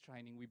leaders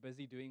training. We're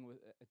busy doing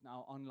it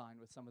now online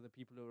with some of the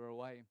people who are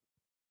away.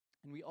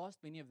 And we asked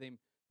many of them,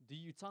 do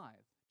you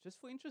tithe? Just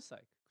for interest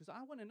sake. Because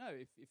I want to know,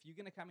 if you're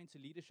going to come into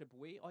leadership,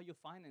 where are your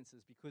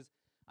finances? Because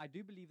I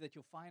do believe that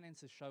your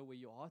finances show where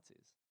your heart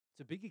is.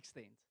 To a big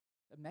extent,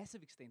 a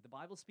massive extent. The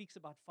Bible speaks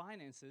about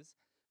finances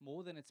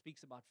more than it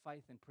speaks about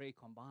faith and prayer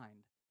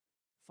combined.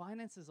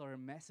 Finances are a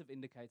massive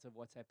indicator of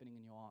what's happening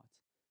in your heart,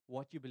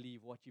 what you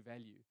believe, what you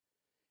value.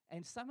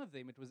 And some of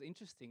them, it was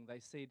interesting, they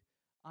said,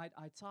 I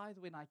tithe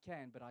when I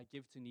can, but I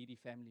give to needy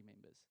family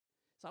members.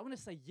 So I want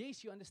to say,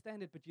 yes, you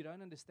understand it, but you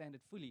don't understand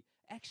it fully.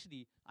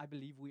 Actually, I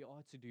believe we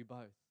are to do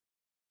both.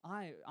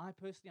 I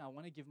personally, I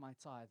want to give my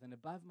tithe, and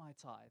above my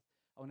tithe,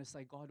 I want to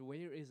say, God,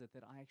 where is it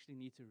that I actually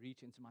need to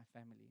reach into my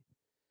family?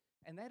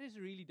 And that is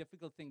a really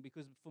difficult thing,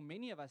 because for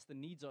many of us, the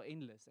needs are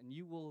endless, and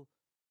you will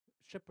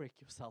shipwreck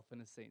yourself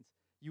in a sense.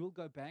 You will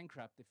go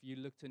bankrupt if you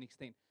look to an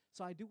extent.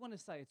 So I do want to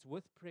say it's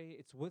with prayer,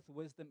 it's with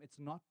wisdom, it's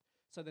not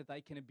so that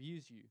they can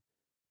abuse you.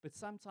 But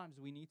sometimes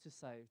we need to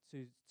say,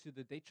 to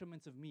the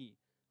detriment of me,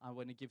 I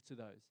want to give to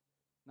those.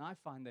 Now I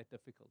find that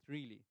difficult,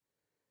 really.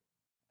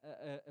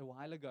 A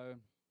while ago,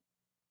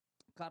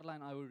 Carla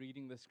and I were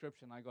reading the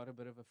scripture, and I got a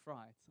bit of a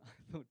fright.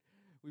 I thought,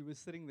 we were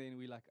sitting there and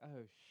we're like,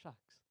 oh,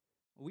 shucks.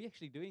 Are we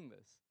actually doing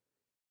this?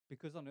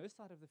 Because on her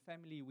side of the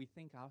family, we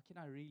think, how can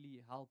I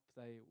really help?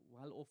 They're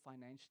well off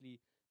financially.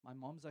 My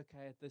mom's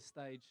okay at this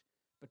stage,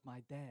 but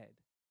my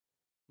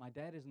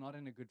dad is not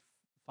in a good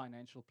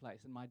financial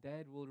place, and my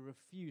dad will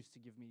refuse to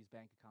give me his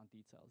bank account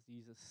details.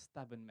 He's a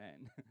stubborn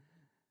man.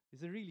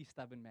 He's a really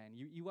stubborn man.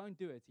 He won't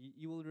do it.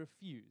 He will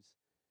refuse.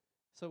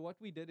 So what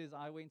we did is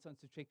I went on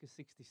to check a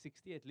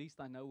 60/60. At least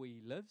I know where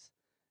he lives.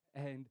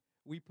 And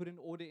we put an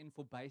order in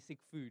for basic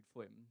food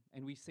for him.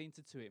 And we sent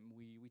it to him.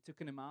 We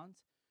took an amount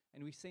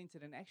and we sent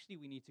it. And actually,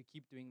 we need to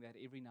keep doing that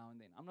every now and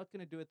then. I'm not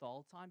going to do it the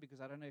whole time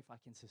because I don't know if I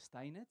can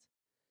sustain it.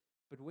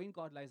 But when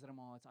God lays it on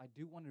my heart, I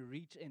do want to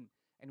reach in.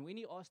 And when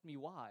he asked me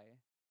why,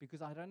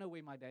 because I don't know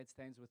where my dad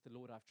stands with the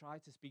Lord, I've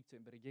tried to speak to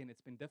him, but again,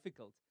 it's been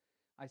difficult.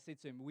 I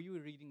said to him, we were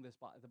reading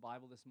the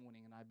Bible this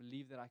morning, and I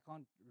believe that I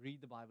can't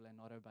read the Bible and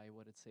not obey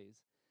what it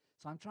says.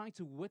 So I'm trying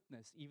to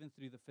witness even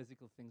through the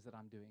physical things that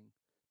I'm doing.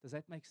 Does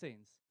that make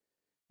sense?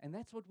 And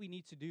that's what we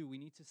need to do. We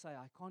need to say,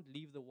 I can't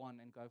leave the one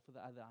and go for the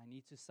other. I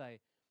need to say,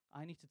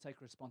 I need to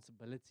take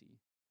responsibility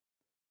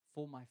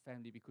for my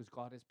family because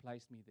God has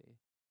placed me there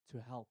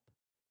to help.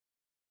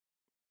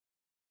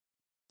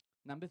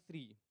 Number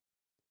 3,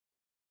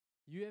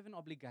 you have an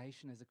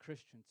obligation as a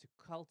Christian to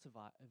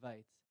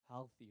cultivate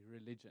healthy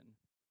religion.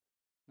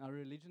 Now,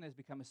 religion has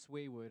become a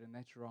swear word, and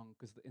that's wrong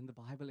because in the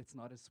Bible, it's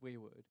not a swear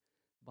word.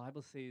 The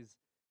Bible says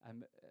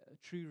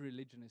true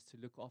religion is to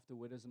look after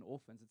widows and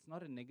orphans. It's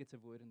not a negative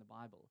word in the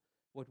Bible.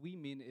 What we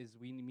mean is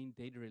we mean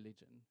dead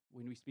religion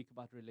when we speak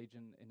about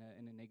religion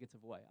in a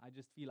negative way. I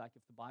just feel like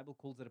if the Bible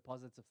calls it a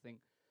positive thing,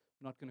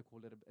 I'm not going to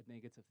call it a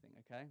negative thing,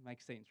 okay?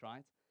 Makes sense,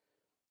 right?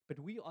 But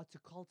we are to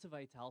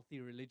cultivate healthy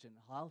religion,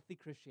 healthy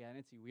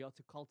Christianity. We are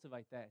to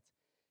cultivate that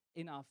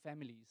in our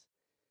families.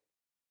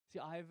 See,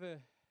 I have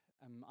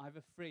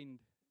a friend,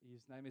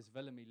 his name is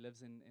Willem, he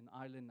lives in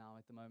Ireland now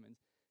at the moment.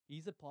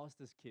 He's a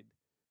pastor's kid.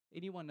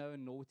 Anyone know a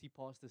naughty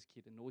pastor's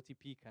kid, a naughty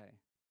PK?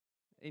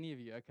 Any of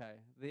you? Okay.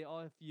 There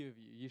are a few of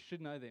you. You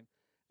should know them.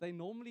 They're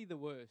normally the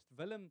worst.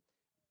 Willem,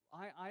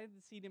 I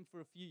hadn't seen him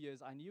for a few years.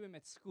 I knew him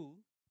at school.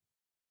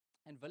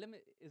 And Willem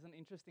is an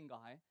interesting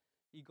guy.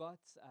 He got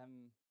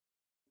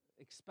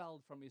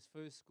expelled from his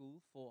first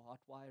school for hot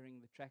wiring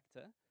the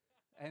tractor.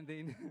 And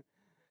then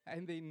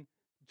and then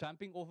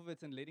jumping off of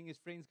it and letting his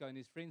friends go, and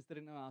his friends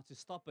didn't know how to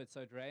stop it,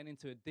 so it ran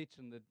into a ditch,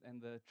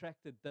 and the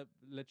tractor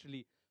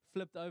literally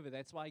flipped over.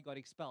 That's why he got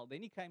expelled.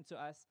 Then he came to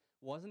us,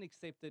 wasn't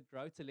accepted,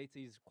 wrote a letter.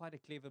 He's quite a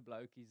clever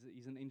bloke.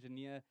 He's an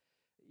engineer.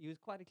 He was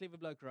quite a clever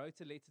bloke,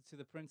 wrote a letter to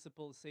the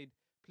principal, said,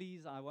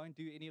 please, I won't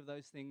do any of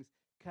those things.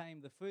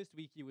 Came the first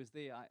week he was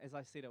there. As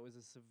I said, I was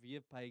a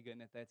severe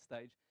pagan at that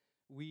stage.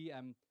 We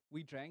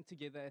drank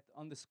together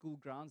on the school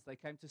grounds. They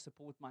came to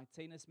support my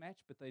tennis match,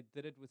 but they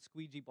did it with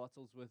squeegee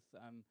bottles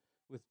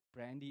with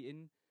brandy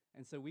in.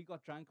 And so we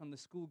got drunk on the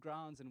school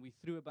grounds, and we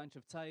threw a bunch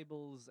of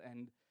tables,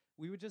 and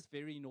we were just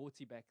very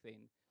naughty back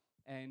then.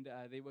 And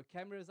there were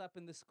cameras up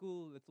in the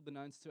school, little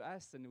beknownst to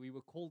us, and we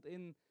were called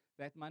in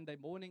that Monday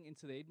morning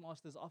into the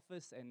headmaster's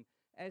office. And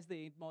as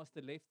the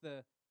headmaster left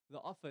the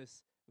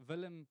office,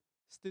 Willem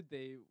stood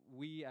there.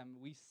 We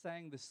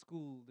sang the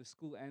school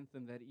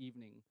anthem that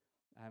evening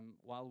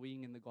while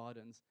weeing in the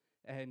gardens.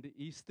 And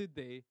he stood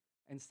there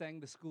and sang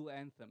the school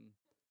anthem.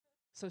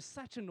 So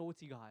such a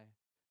naughty guy.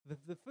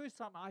 The first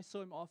time I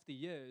saw him after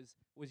years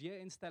was here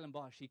in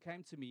Stellenbosch. He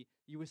came to me.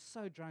 He was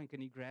so drunk,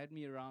 and he grabbed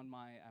me around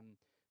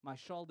my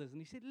shoulders, and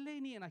he said,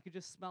 Lenny, and I could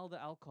just smell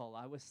the alcohol.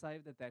 I was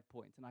saved at that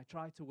point, and I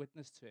tried to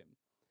witness to him.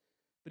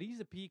 But he's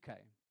a PK.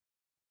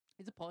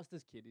 He's a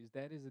pastor's kid. His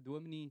dad is a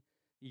dominee.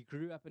 He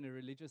grew up in a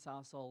religious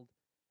household,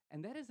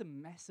 and that is a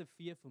massive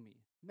fear for me,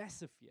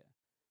 massive fear.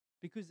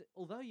 Because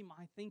although you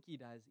might think he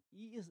does,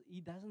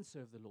 he doesn't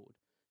serve the Lord.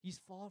 He's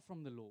far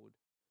from the Lord.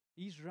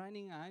 He's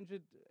running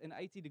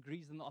 180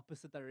 degrees in the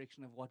opposite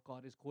direction of what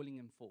God is calling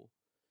him for.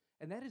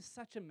 And that is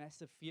such a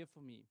massive fear for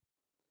me.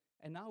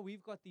 And now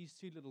we've got these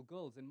 2 little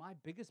girls, and my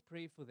biggest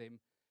prayer for them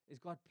is,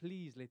 God,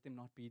 please let them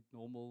not be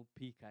normal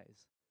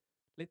PKs.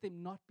 Let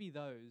them not be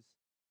those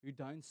who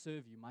don't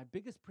serve you. My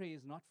biggest prayer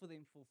is not for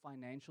them for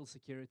financial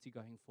security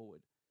going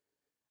forward.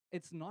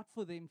 It's not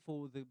for them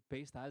for the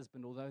best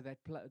husband, although that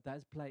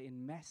does play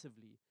in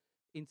massively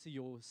into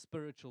your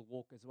spiritual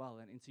walk as well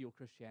and into your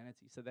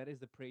Christianity. So that is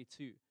the prayer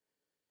too.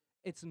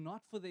 It's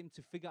not for them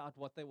to figure out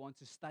what they want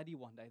to study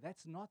one day.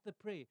 That's not the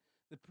prayer.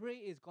 The prayer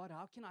is, God,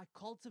 how can I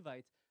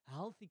cultivate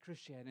healthy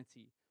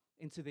Christianity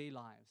into their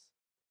lives?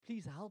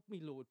 Please help me,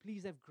 Lord.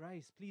 Please have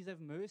grace. Please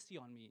have mercy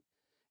on me.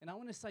 And I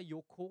want to say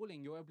your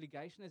calling, your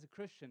obligation as a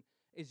Christian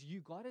is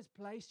God has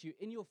placed you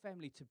in your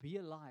family to be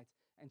a light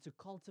and to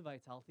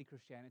cultivate healthy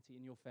Christianity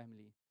in your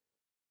family.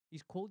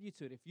 He's called you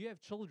to it. If you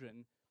have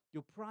children,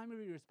 your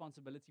primary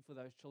responsibility for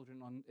those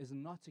children is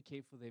not to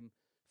care for them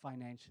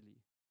financially.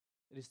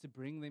 It is to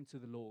bring them to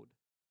the Lord.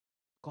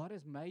 God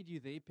has made you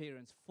their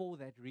parents for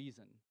that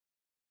reason.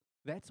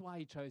 That's why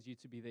he chose you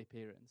to be their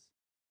parents.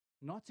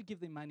 Not to give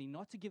them money,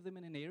 not to give them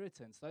an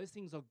inheritance. Those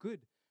things are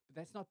good, but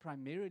that's not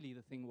primarily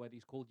the thing what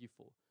he's called you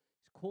for.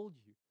 He's called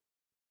you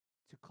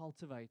to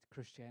cultivate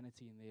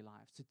Christianity in their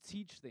lives, to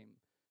teach them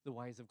the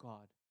ways of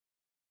God.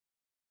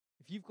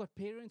 If you've got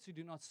parents who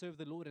do not serve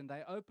the Lord and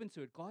they're open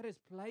to it, God has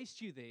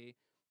placed you there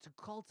to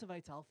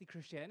cultivate healthy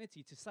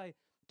Christianity, to say,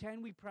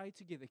 can we pray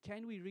together?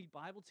 Can we read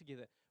Bible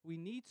together? We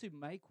need to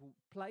make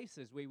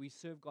places where we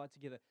serve God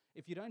together.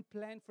 If you don't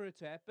plan for it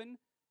to happen,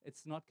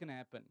 it's not going to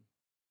happen.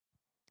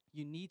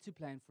 You need to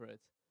plan for it.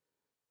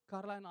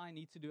 Carla and I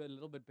need to do a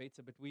little bit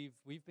better, but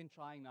we've been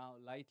trying now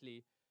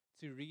lately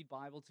to read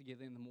Bible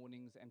together in the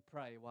mornings and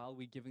pray while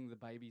we're giving the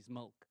babies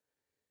milk.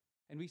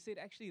 And we said,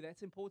 actually,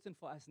 that's important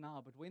for us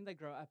now, but when they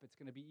grow up, it's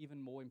going to be even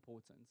more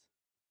important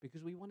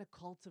because we want to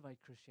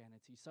cultivate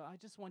Christianity. So I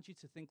just want you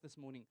to think this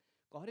morning,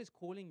 God is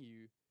calling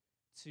you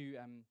to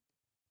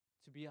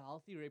be a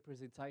healthy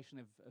representation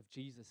of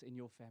Jesus in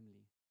your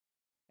family.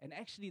 And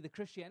actually, the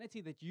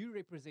Christianity that you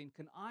represent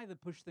can either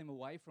push them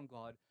away from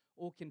God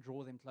or can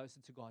draw them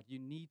closer to God. You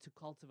need to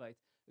cultivate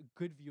a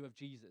good view of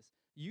Jesus.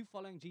 You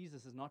following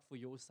Jesus is not for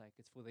your sake,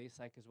 it's for their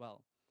sake as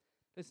well.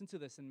 Listen to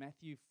this in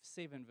Matthew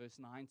 7, verse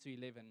 9 to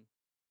 11.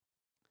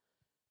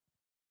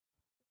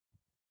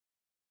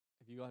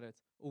 Have you got it?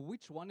 Or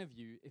which one of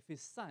you, if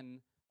his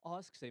son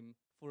asks him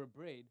for a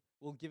bread,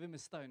 will give him a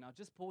stone? Now,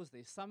 just pause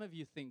there. Some of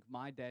you think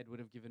my dad would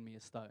have given me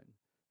a stone,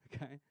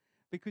 okay?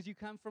 Because you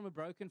come from a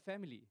broken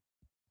family.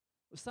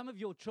 Or some of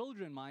your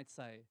children might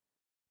say,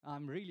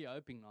 I'm really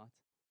hoping not,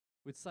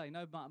 would say,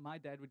 no, my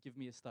dad would give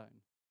me a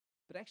stone.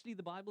 But actually,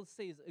 the Bible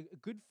says a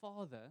good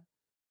father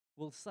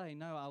will say,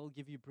 no, I will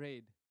give you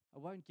bread. I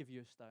won't give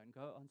you a stone.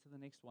 Go on to the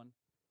next one.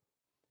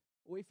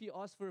 Or if you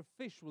ask for a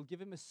fish, we'll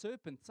give him a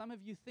serpent. Some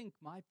of you think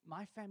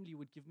my family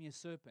would give me a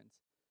serpent.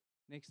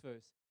 Next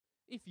verse.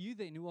 If you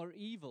then, who are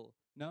evil,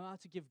 know how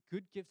to give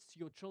good gifts to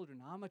your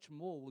children, how much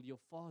more will your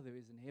Father who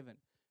is in heaven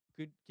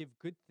give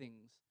good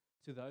things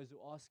to those who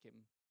ask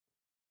him?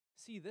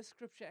 See, this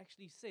scripture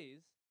actually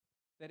says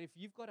that if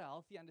you've got a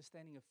healthy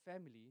understanding of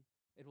family,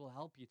 it will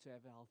help you to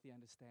have a healthy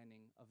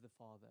understanding of the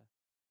Father.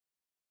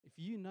 If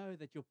you know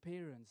that your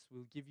parents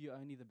will give you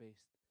only the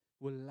best,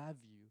 will love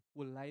you,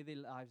 will lay their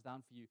lives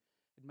down for you,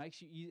 it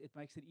makes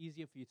it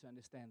easier for you to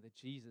understand that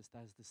Jesus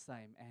does the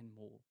same and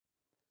more.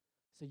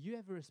 So you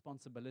have a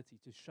responsibility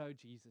to show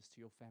Jesus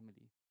to your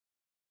family.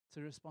 It's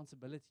a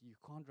responsibility. You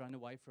can't run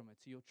away from it.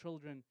 To your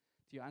children,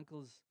 to your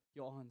uncles,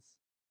 your aunts,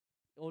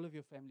 all of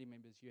your family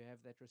members, you have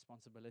that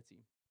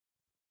responsibility.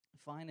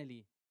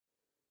 Finally,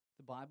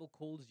 the Bible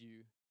calls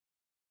you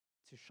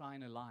to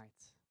shine a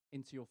light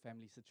into your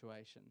family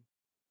situation.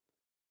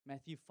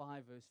 Matthew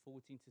 5, verse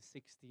 14 to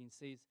 16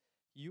 says,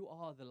 you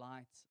are the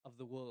light of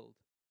the world.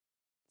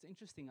 It's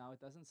interesting how it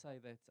doesn't say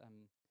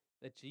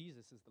that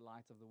Jesus is the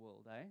light of the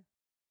world, eh?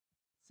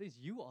 It says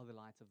you are the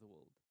light of the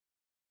world.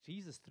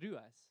 Jesus through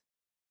us,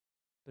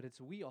 but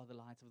it's we are the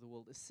light of the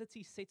world. A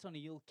city set on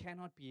a hill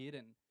cannot be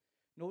hidden,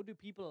 nor do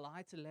people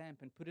light a lamp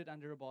and put it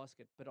under a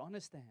basket, but on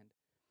a stand,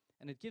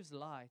 and it gives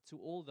light to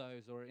all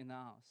those who are in the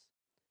house.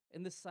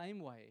 In the same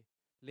way,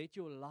 let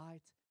your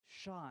light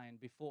shine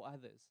before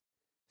others,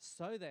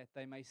 so that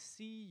they may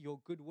see your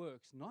good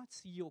works, not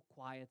see your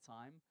quiet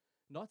time,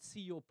 not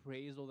see your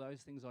prayers, all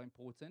those things are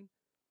important.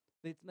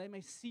 That they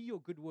may see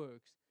your good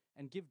works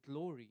and give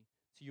glory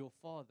to your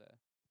Father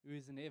who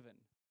is in heaven.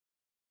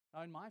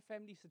 Now, in my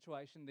family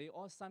situation, there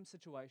are some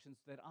situations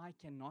that I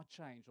cannot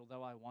change,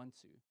 although I want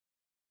to.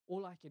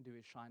 All I can do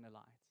is shine a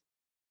light.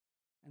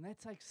 And that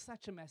takes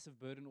such a massive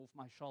burden off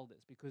my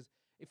shoulders, because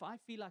if I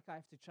feel like I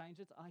have to change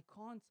it, I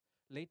can't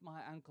let my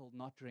uncle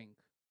not drink.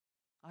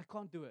 I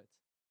can't do it.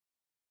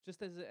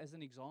 Just as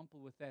an example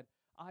with that,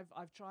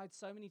 I've tried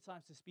so many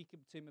times to speak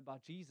to him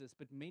about Jesus,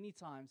 but many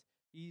times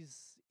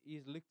he's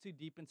looked too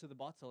deep into the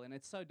bottle, and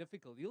it's so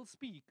difficult. He'll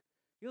speak,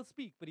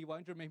 but he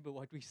won't remember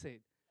what we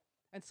said.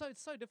 And so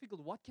it's so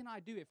difficult. What can I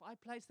do? If I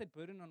place that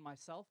burden on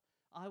myself,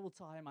 I will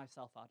tire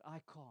myself out. I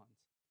can't.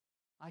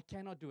 I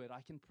cannot do it.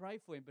 I can pray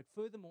for him, but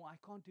furthermore, I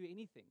can't do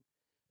anything.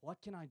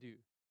 What can I do?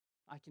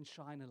 I can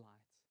shine a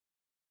light.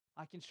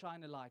 I can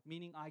shine a light,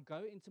 meaning I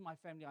go into my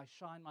family, I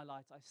shine my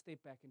light, I step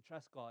back and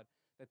trust God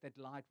that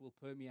light will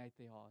permeate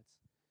their hearts.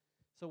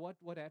 So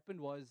what happened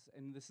was,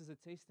 and this is a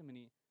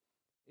testimony,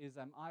 is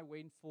I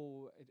went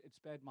for, it's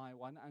bad, my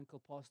one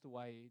uncle passed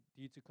away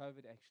due to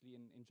COVID actually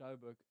in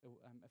Joburg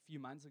a few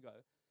months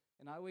ago.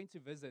 And I went to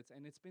visit,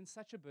 and it's been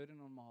such a burden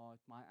on my heart.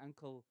 My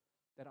uncle,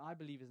 that I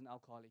believe is an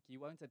alcoholic. He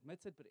won't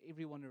admit it, but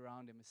everyone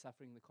around him is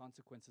suffering the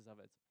consequences of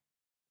it.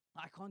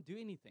 I can't do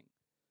anything.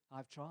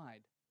 I've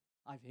tried.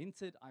 I've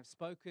hinted, I've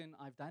spoken,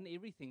 I've done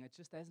everything. It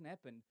just hasn't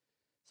happened.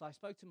 So I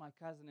spoke to my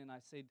cousin and I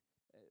said,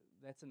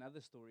 that's another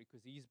story,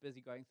 because he's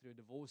busy going through a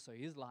divorce, so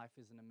his life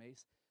is in a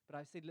mess. But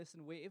I said,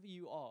 listen, wherever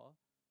you are,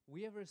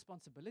 we have a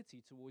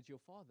responsibility towards your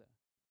father.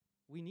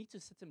 We need to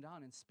sit him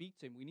down and speak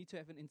to him. We need to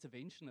have an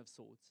intervention of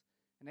sorts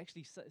and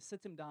actually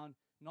sit him down,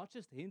 not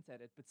just hint at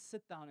it, but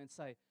sit down and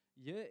say,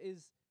 here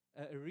is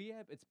a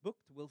rehab, it's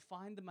booked, we'll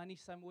find the money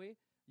somewhere,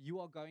 you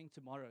are going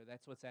tomorrow,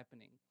 that's what's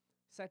happening.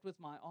 Sat with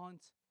my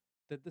aunt,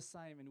 did the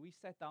same, and we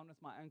sat down with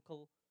my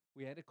uncle,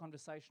 we had a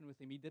conversation with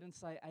him. He didn't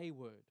say a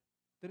word,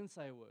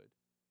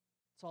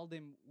 Told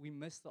him, we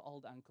miss the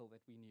old uncle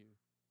that we knew.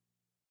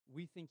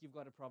 We think you've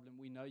got a problem,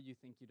 we know you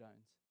think you don't.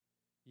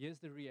 Here's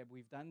the rehab,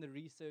 we've done the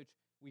research,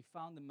 we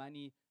found the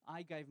money,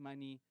 I gave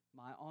money,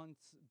 my aunt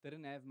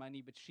didn't have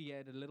money, but she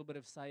had a little bit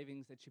of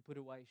savings that she put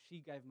away,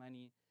 she gave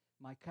money,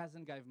 my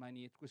cousin gave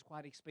money, it was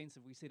quite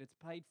expensive, we said it's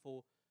paid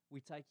for, we're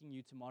taking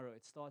you tomorrow,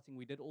 it's starting,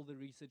 we did all the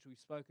research, we've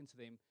spoken to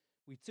them,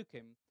 we took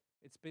him,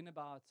 it's been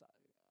about,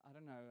 I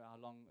don't know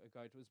how long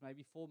ago, it was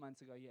maybe 4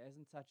 months ago, he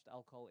hasn't touched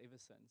alcohol ever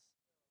since.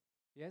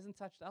 He hasn't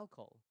touched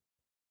alcohol.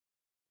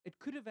 It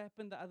could have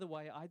happened the other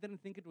way. I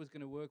didn't think it was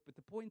going to work, but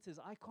the point is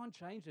I can't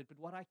change it. But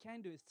what I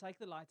can do is take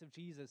the light of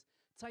Jesus,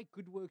 take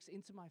good works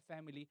into my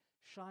family,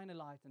 shine a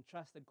light, and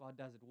trust that God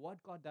does it.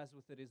 What God does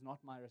with it is not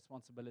my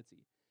responsibility.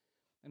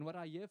 And what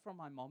I hear from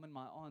my mom and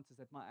my aunt is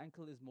that my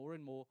uncle is more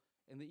and more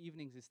In the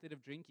evenings, instead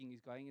of drinking,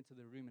 he's going into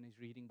the room and he's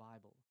reading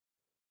Bible.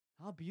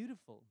 How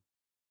beautiful.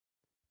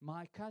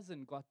 My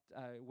cousin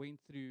went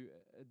through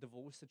a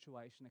divorce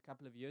situation a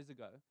couple of years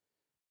ago,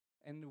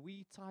 and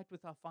we tight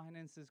with our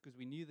finances because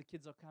we knew the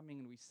kids are coming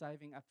and we're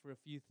saving up for a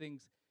few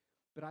things.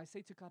 But I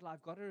say to Cuddle,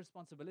 I've got a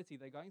responsibility.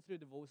 They're going through a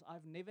divorce.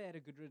 I've never had a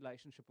good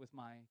relationship with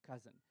my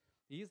cousin.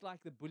 He's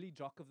like the bully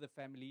jock of the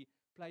family,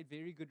 played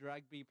very good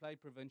rugby,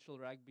 played provincial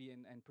rugby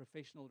and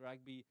professional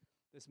rugby,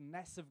 this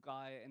massive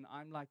guy, and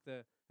I'm like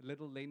the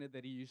little Leonard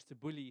that he used to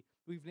bully.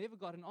 We've never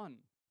gotten on.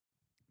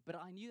 But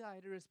I knew I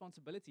had a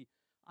responsibility.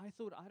 I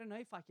thought, I don't know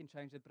if I can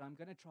change it, but I'm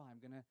going to try.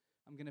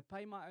 I'm going to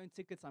pay my own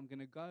tickets. I'm going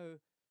to go.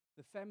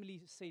 The family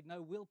said,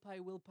 no, we'll pay.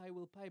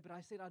 But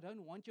I said, I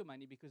don't want your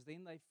money because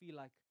then they feel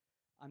like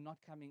I'm not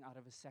coming out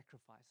of a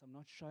sacrifice. I'm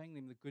not showing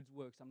them the good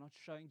works. I'm not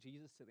showing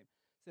Jesus to them.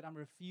 I said, I'm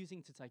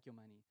refusing to take your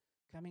money,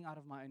 coming out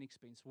of my own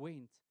expense.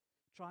 Went,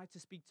 tried to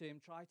speak to him,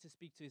 tried to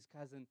speak to his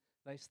cousin.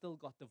 They still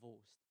got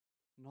divorced.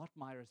 Not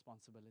my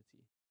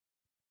responsibility.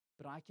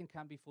 But I can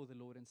come before the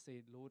Lord and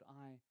say, Lord,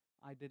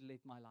 I did let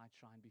my light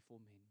shine before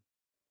men.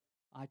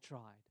 I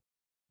tried.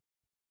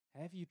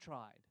 Have you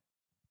tried?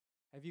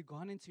 Have you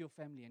gone into your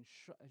family and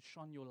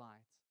shone your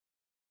light?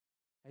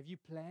 Have you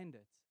planned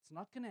it? It's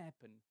not going to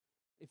happen.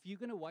 If you're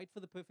going to wait for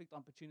the perfect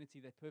opportunity,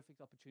 that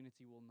perfect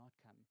opportunity will not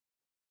come.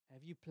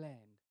 Have you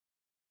planned?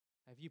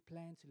 Have you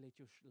planned to let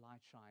your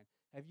light shine?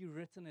 Have you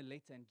written a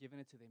letter and given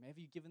it to them? Have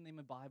you given them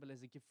a Bible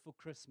as a gift for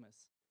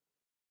Christmas?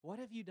 What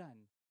have you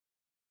done?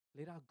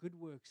 Let our good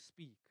works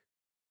speak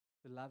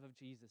the love of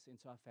Jesus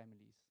into our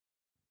families.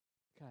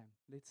 Okay,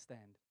 let's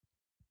stand.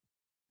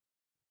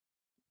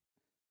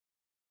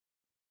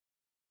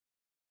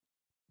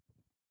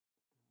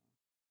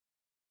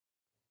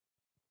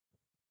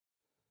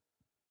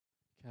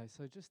 Okay,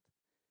 so just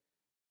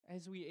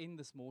as we end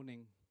this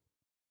morning,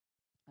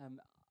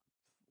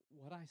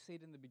 what I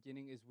said in the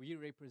beginning is we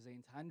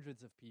represent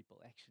hundreds of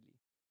people, actually,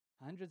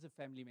 hundreds of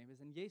family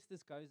members. And yes,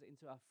 this goes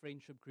into our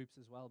friendship groups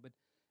as well, but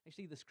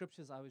actually the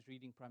scriptures I was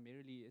reading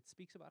primarily, it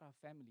speaks about our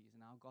families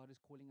and how God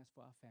is calling us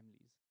for our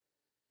families.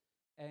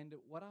 And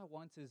what I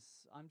want is,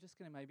 I'm just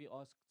going to maybe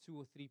ask 2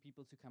 or 3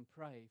 people to come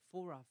pray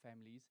for our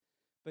families,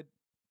 but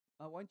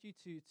I want you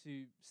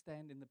to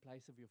stand in the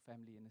place of your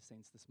family in a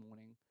sense this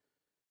morning,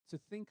 to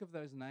think of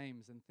those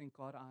names and think,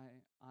 God,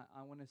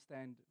 I want to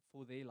stand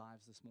for their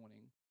lives this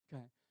morning.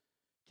 Okay.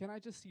 Can I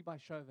just see by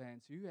show of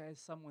hands, who has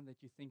someone that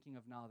you're thinking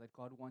of now that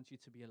God wants you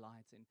to be a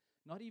light in?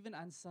 Not even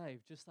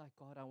unsaved, just like,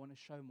 God, I want to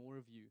show more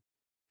of you.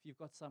 If you've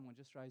got someone,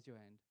 just raise your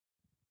hand.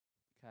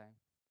 Okay.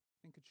 I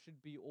think it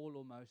should be all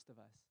or most of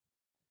us.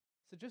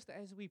 So just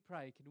as we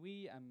pray, can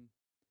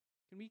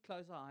we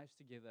close our eyes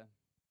together?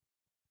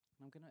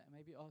 And I'm going to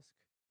maybe ask,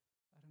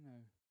 I don't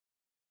know,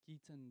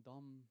 Keaton,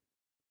 Dom,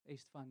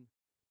 Estvan,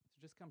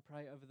 to just come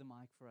pray over the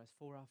mic for us,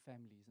 for our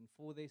families, and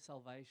for their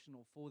salvation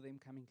or for them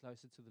coming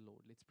closer to the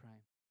Lord. Let's pray.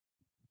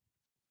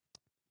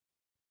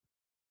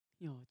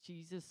 Yeah,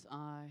 Jesus,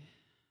 I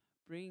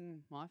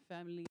bring my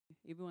family,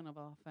 every one of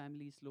our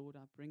families, Lord,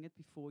 I bring it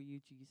before you,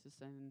 Jesus.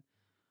 And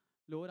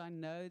Lord, I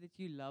know that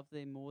you love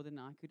them more than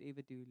I could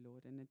ever do,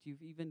 Lord, and that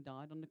you've even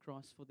died on the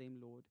cross for them,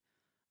 Lord,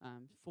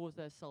 for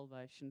their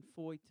salvation,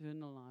 for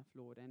eternal life,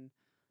 Lord. And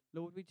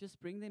Lord, we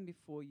just bring them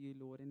before you,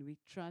 Lord, and we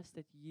trust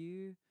that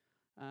you,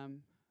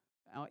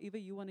 however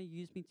you want to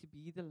use me to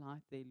be the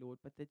light there, Lord,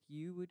 but that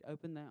you would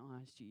open their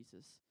eyes,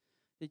 Jesus,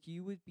 that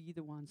you would be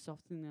the one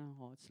softening their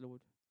hearts,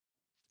 Lord.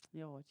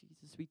 Yeah,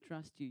 Jesus, we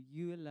trust you.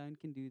 You alone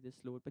can do this,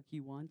 Lord, but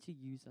you want to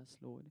use us,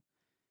 Lord.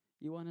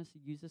 You want us to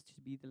use us to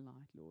be the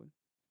light, Lord.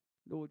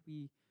 Lord,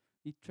 we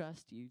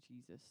trust you,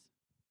 Jesus.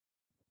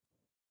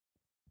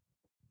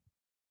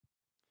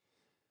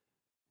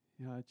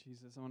 Yeah,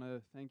 Jesus, I want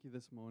to thank you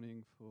this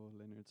morning for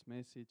Leonard's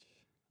message,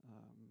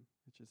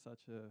 which is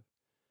such a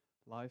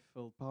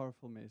life-filled,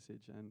 powerful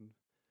message, and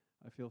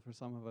I feel for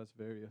some of us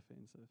very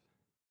offensive.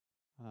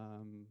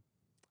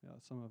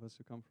 Some of us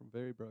who come from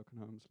very broken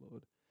homes,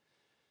 Lord.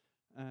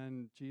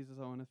 And Jesus,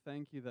 I want to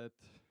thank you that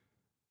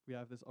we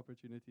have this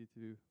opportunity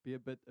to be a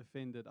bit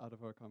offended out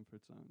of our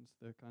comfort zones,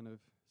 the kind of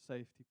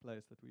safety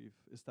place that we've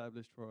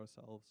established for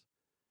ourselves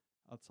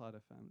outside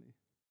of family.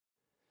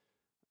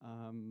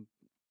 And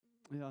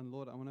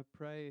Lord, I want to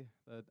pray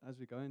that as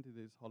we go into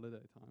these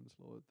holiday times,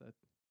 Lord, that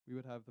we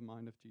would have the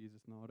mind of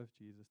Jesus and the heart of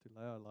Jesus to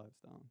lay our lives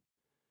down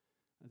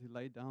and to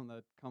lay down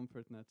that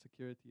comfort and that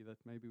security that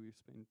maybe we've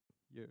spent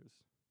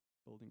years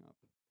building up.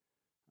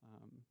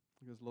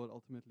 Because, Lord,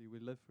 ultimately we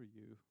live for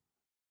you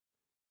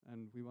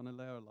and we want to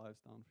lay our lives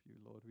down for you,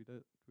 Lord. We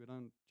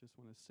don't just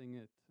want to sing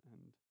it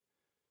and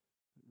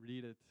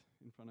read it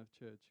in front of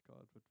church,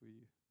 God, but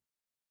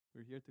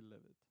we're here to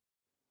live it.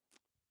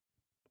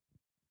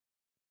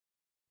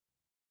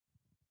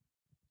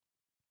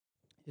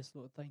 Yes,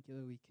 Lord, thank you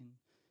that we can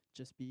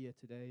just be here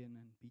today and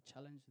be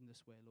challenged in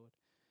this way, Lord.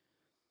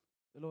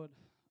 Lord,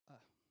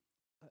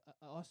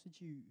 I ask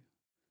that you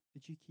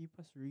keep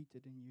us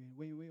rooted in you. And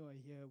when we are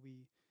here,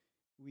 we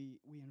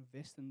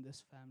invest in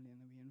this family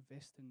and we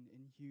invest in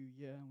you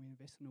here and we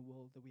invest in the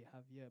world that we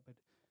have here. But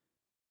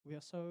we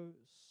are so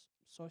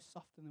so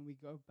soft, and then we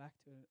go back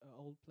to an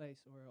old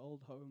place or an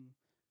old home,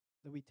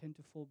 that we tend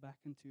to fall back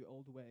into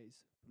old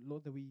ways. But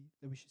Lord, that we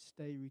should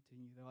stay rooted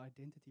in you, that our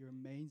identity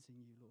remains in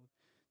you, Lord.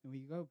 And we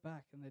go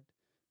back, and that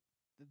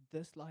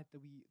this light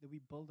that we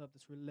build up,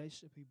 this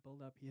relationship we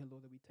build up here,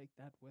 Lord, that we take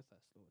that with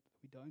us, Lord.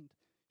 That we don't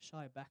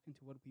shy back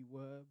into what we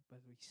were,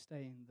 but we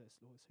stay in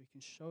this, Lord, so we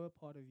can show a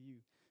part of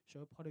you,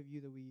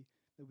 that we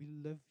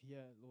live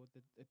here, Lord,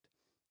 that it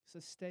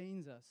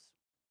sustains us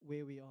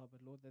where we are,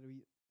 but Lord, that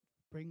we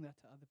bring that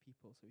to other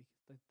people, so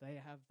that they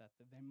have that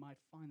they might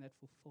find that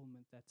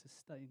fulfillment, that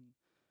sustain,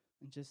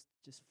 and just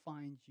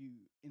find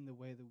you in the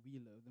way that we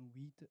live, and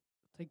we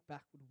take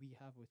back what we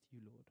have with you,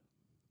 Lord.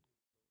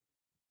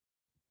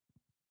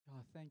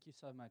 Oh, thank you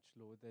so much,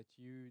 Lord, that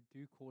you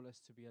do call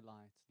us to be a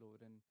light,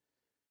 Lord. And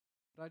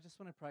but I just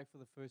want to pray for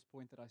the first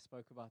point that I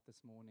spoke about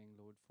this morning,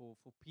 Lord, for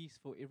peace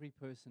for every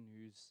person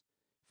who's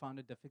found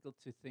it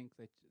difficult to think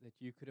that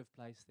you could have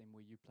placed them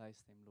where you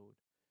placed them, Lord.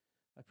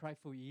 I pray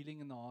for healing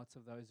in the hearts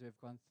of those who have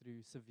gone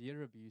through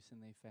severe abuse in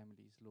their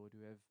families, Lord,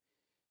 who have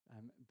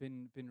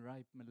been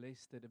raped,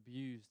 molested,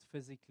 abused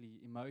physically,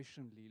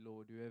 emotionally,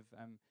 Lord, who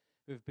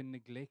have been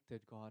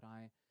neglected, God.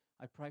 I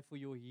pray for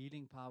your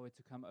healing power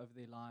to come over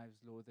their lives,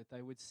 Lord, that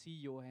they would see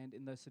your hand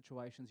in those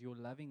situations, your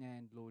loving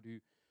hand, Lord, who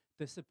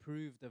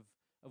disapproved of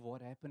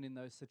what happened in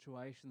those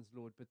situations,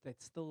 Lord, but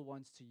that still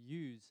wants to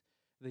use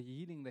the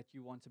healing that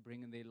you want to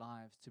bring in their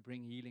lives, to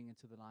bring healing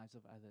into the lives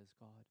of others,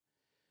 God.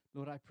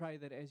 Lord, I pray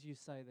that as you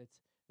say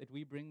that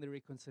we bring the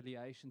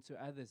reconciliation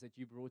to others that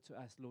you brought to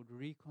us, Lord,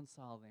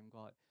 reconcile them,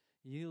 God.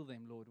 Heal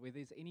them, Lord. Where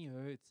there's any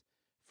hurt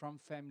from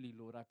family,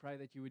 Lord, I pray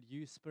that you would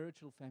use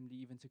spiritual family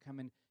even to come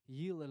and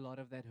heal a lot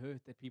of that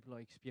hurt that people are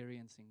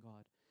experiencing,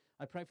 God.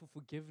 I pray for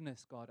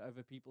forgiveness, God,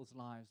 over people's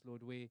lives,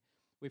 Lord, where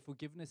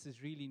forgiveness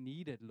is really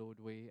needed, Lord,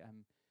 where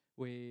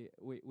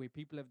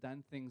people have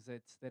done things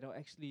that are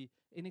actually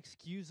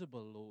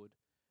inexcusable, Lord.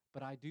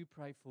 But I do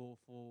pray for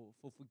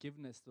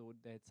forgiveness,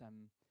 Lord, that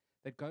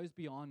goes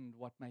beyond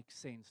what makes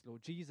sense,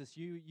 Lord. Jesus,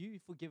 you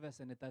forgive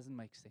us and it doesn't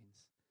make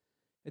sense.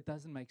 It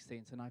doesn't make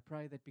sense. And I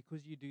pray that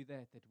because you do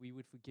that we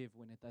would forgive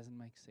when it doesn't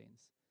make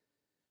sense.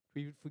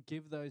 We would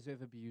forgive those who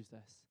have abused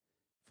us.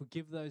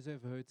 Forgive those who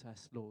have hurt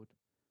us, Lord.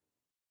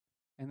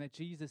 And that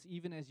Jesus,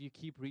 even as you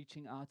keep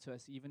reaching out to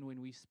us, even when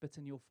we spit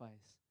in your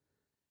face,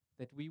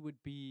 that we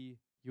would be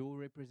your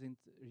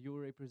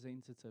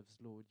representatives,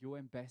 Lord, your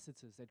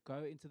ambassadors that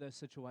go into those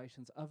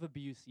situations of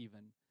abuse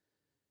even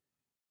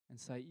and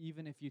say,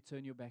 even if you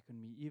turn your back on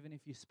me, even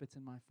if you spit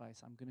in my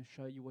face, I'm going to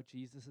show you what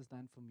Jesus has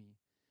done for me.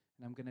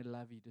 And I'm going to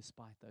love you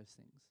despite those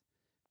things.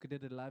 I'm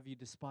going to love you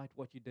despite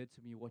what you did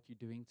to me, what you're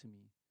doing to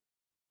me.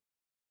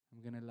 I'm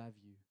going to love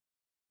you.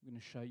 I'm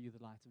going to show you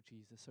the light of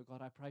Jesus. So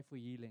God, I pray for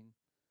healing.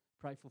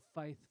 Pray for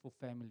faith for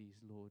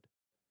families, Lord.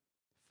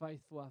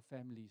 Faith for our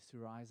families to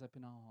rise up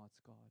in our hearts,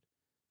 God.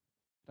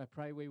 But I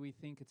pray where we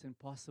think it's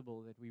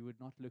impossible that we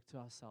would not look to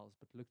ourselves,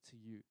 but look to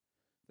you,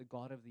 the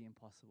God of the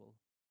impossible,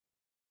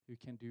 who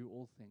can do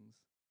all things.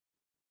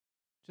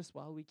 Just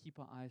while we keep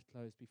our eyes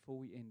closed before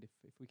we end,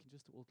 if we can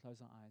just all close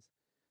our eyes.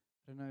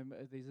 I don't know,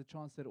 there's a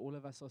chance that all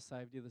of us are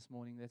saved here this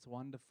morning. That's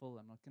wonderful.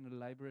 I'm not going to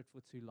labor it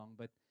for too long,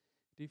 but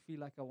I do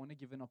feel like I want to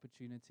give an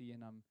opportunity,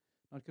 and I'm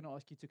not going to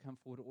ask you to come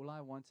forward. All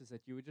I want is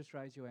that you would just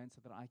raise your hand so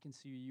that I can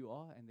see who you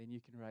are, and then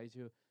you can lower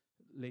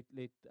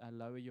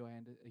your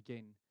hand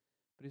again.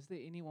 But is there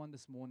anyone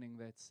this morning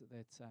that's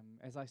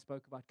as I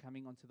spoke about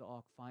coming onto the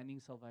ark, finding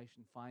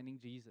salvation, finding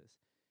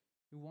Jesus,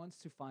 who wants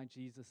to find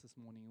Jesus this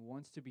morning, who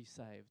wants to be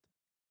saved,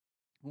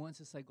 who wants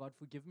to say, God,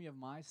 forgive me of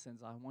my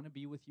sins. I want to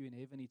be with you in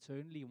heaven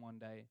eternally one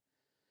day,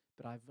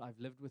 but I've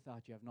lived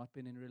without you. I've not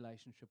been in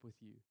relationship with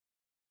you.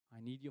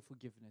 I need your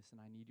forgiveness and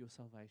I need your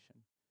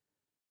salvation.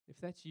 If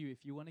that's you,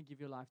 if you want to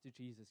give your life to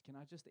Jesus, can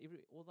I just,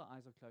 all the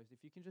eyes are closed,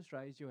 if you can just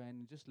raise your hand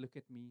and just look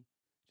at me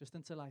just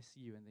until I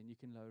see you, and then you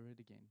can lower it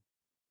again.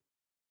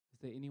 Is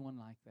there anyone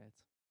like that?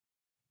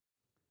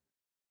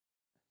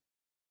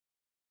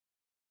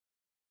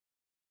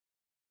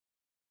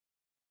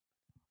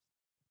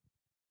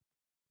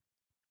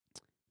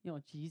 Yeah,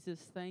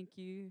 Jesus, thank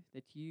you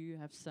that you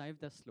have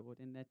saved us, Lord,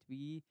 and that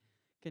we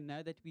can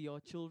know that we are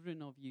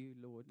children of you,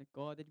 Lord. That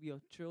God, that we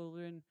are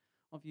children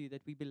of you,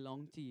 that we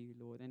belong to you,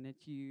 Lord, and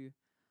that you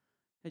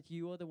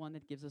are the one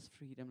that gives us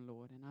freedom,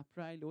 Lord. And I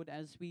pray, Lord,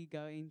 as we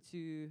go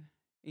into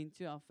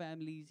our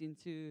families,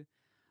 into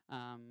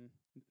um,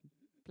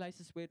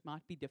 places where it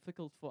might be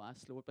difficult for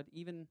us, Lord, but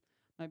even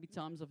maybe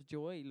times of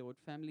joy, Lord,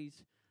 family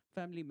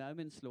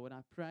moments, Lord,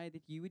 I pray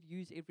that you would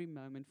use every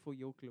moment for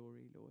your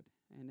glory, Lord.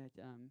 And that,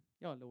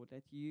 Lord,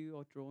 that you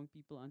are drawing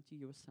people unto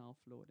yourself,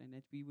 Lord, and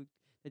that we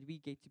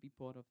get to be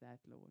part of that,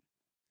 Lord.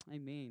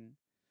 Amen.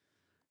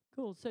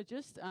 Cool. So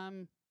just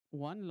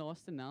one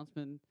last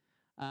announcement.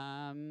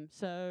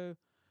 So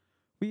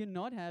we are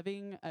not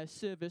having a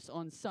service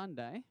on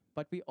Sunday,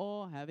 but we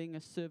are having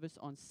a service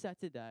on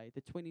Saturday,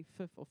 the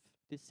 25th of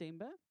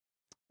December,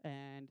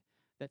 and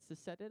that's the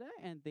Saturday.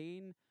 And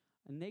then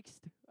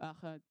next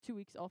 2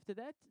 weeks after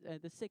that,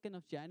 the 2nd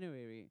of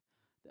January,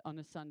 on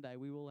a Sunday,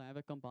 we will have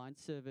a combined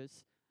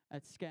service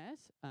at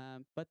SCAS.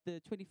 But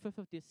the 25th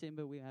of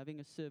December, we're having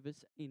a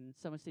service in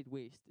Somerset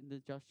West, in the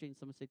Josh Jane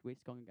Somerset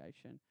West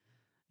congregation.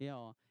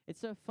 Yeah, it's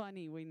so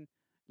funny when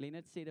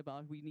Leonard said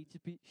about we need to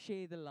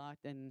share the light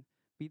and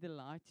be the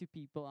light to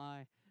people.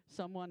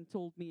 Someone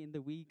told me in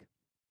the week,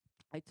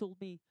 told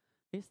me,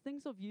 there's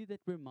things of you that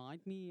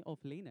remind me of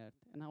Leonard.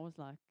 And I was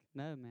like,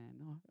 no,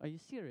 man, are you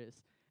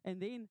serious? And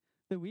then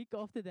the week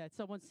after that,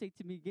 someone said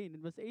to me again,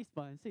 it was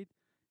Espa, and said,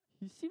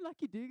 you seem like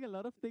you're doing a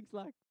lot of things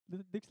like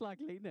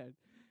Leonard.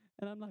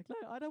 And I'm like, no,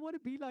 I don't want to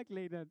be like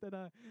Leonard.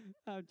 And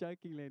I'm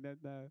joking, Leonard,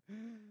 no.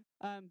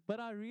 But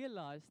I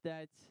realized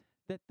that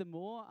the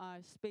more I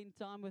spent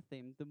time with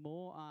him, the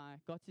more I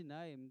got to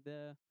know him,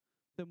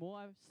 the more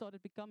I started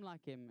to become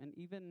like him. And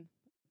even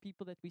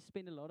people that we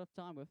spend a lot of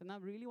time with. And I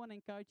really want to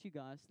encourage you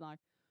guys, like,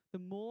 the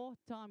more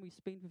time we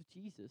spend with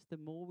Jesus, the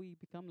more we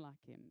become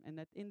like him. And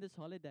that in this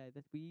holiday,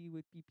 that we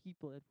would be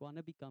people that want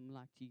to become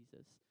like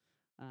Jesus.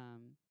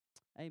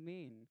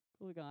 Amen.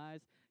 Cool, guys.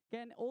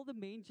 Can all the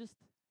men just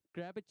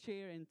grab a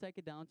chair and take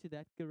it down to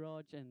that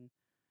garage and,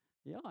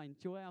 yeah,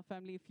 enjoy our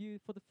family. If you,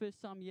 for the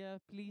first time here,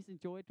 please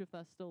enjoy it with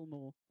us still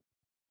more.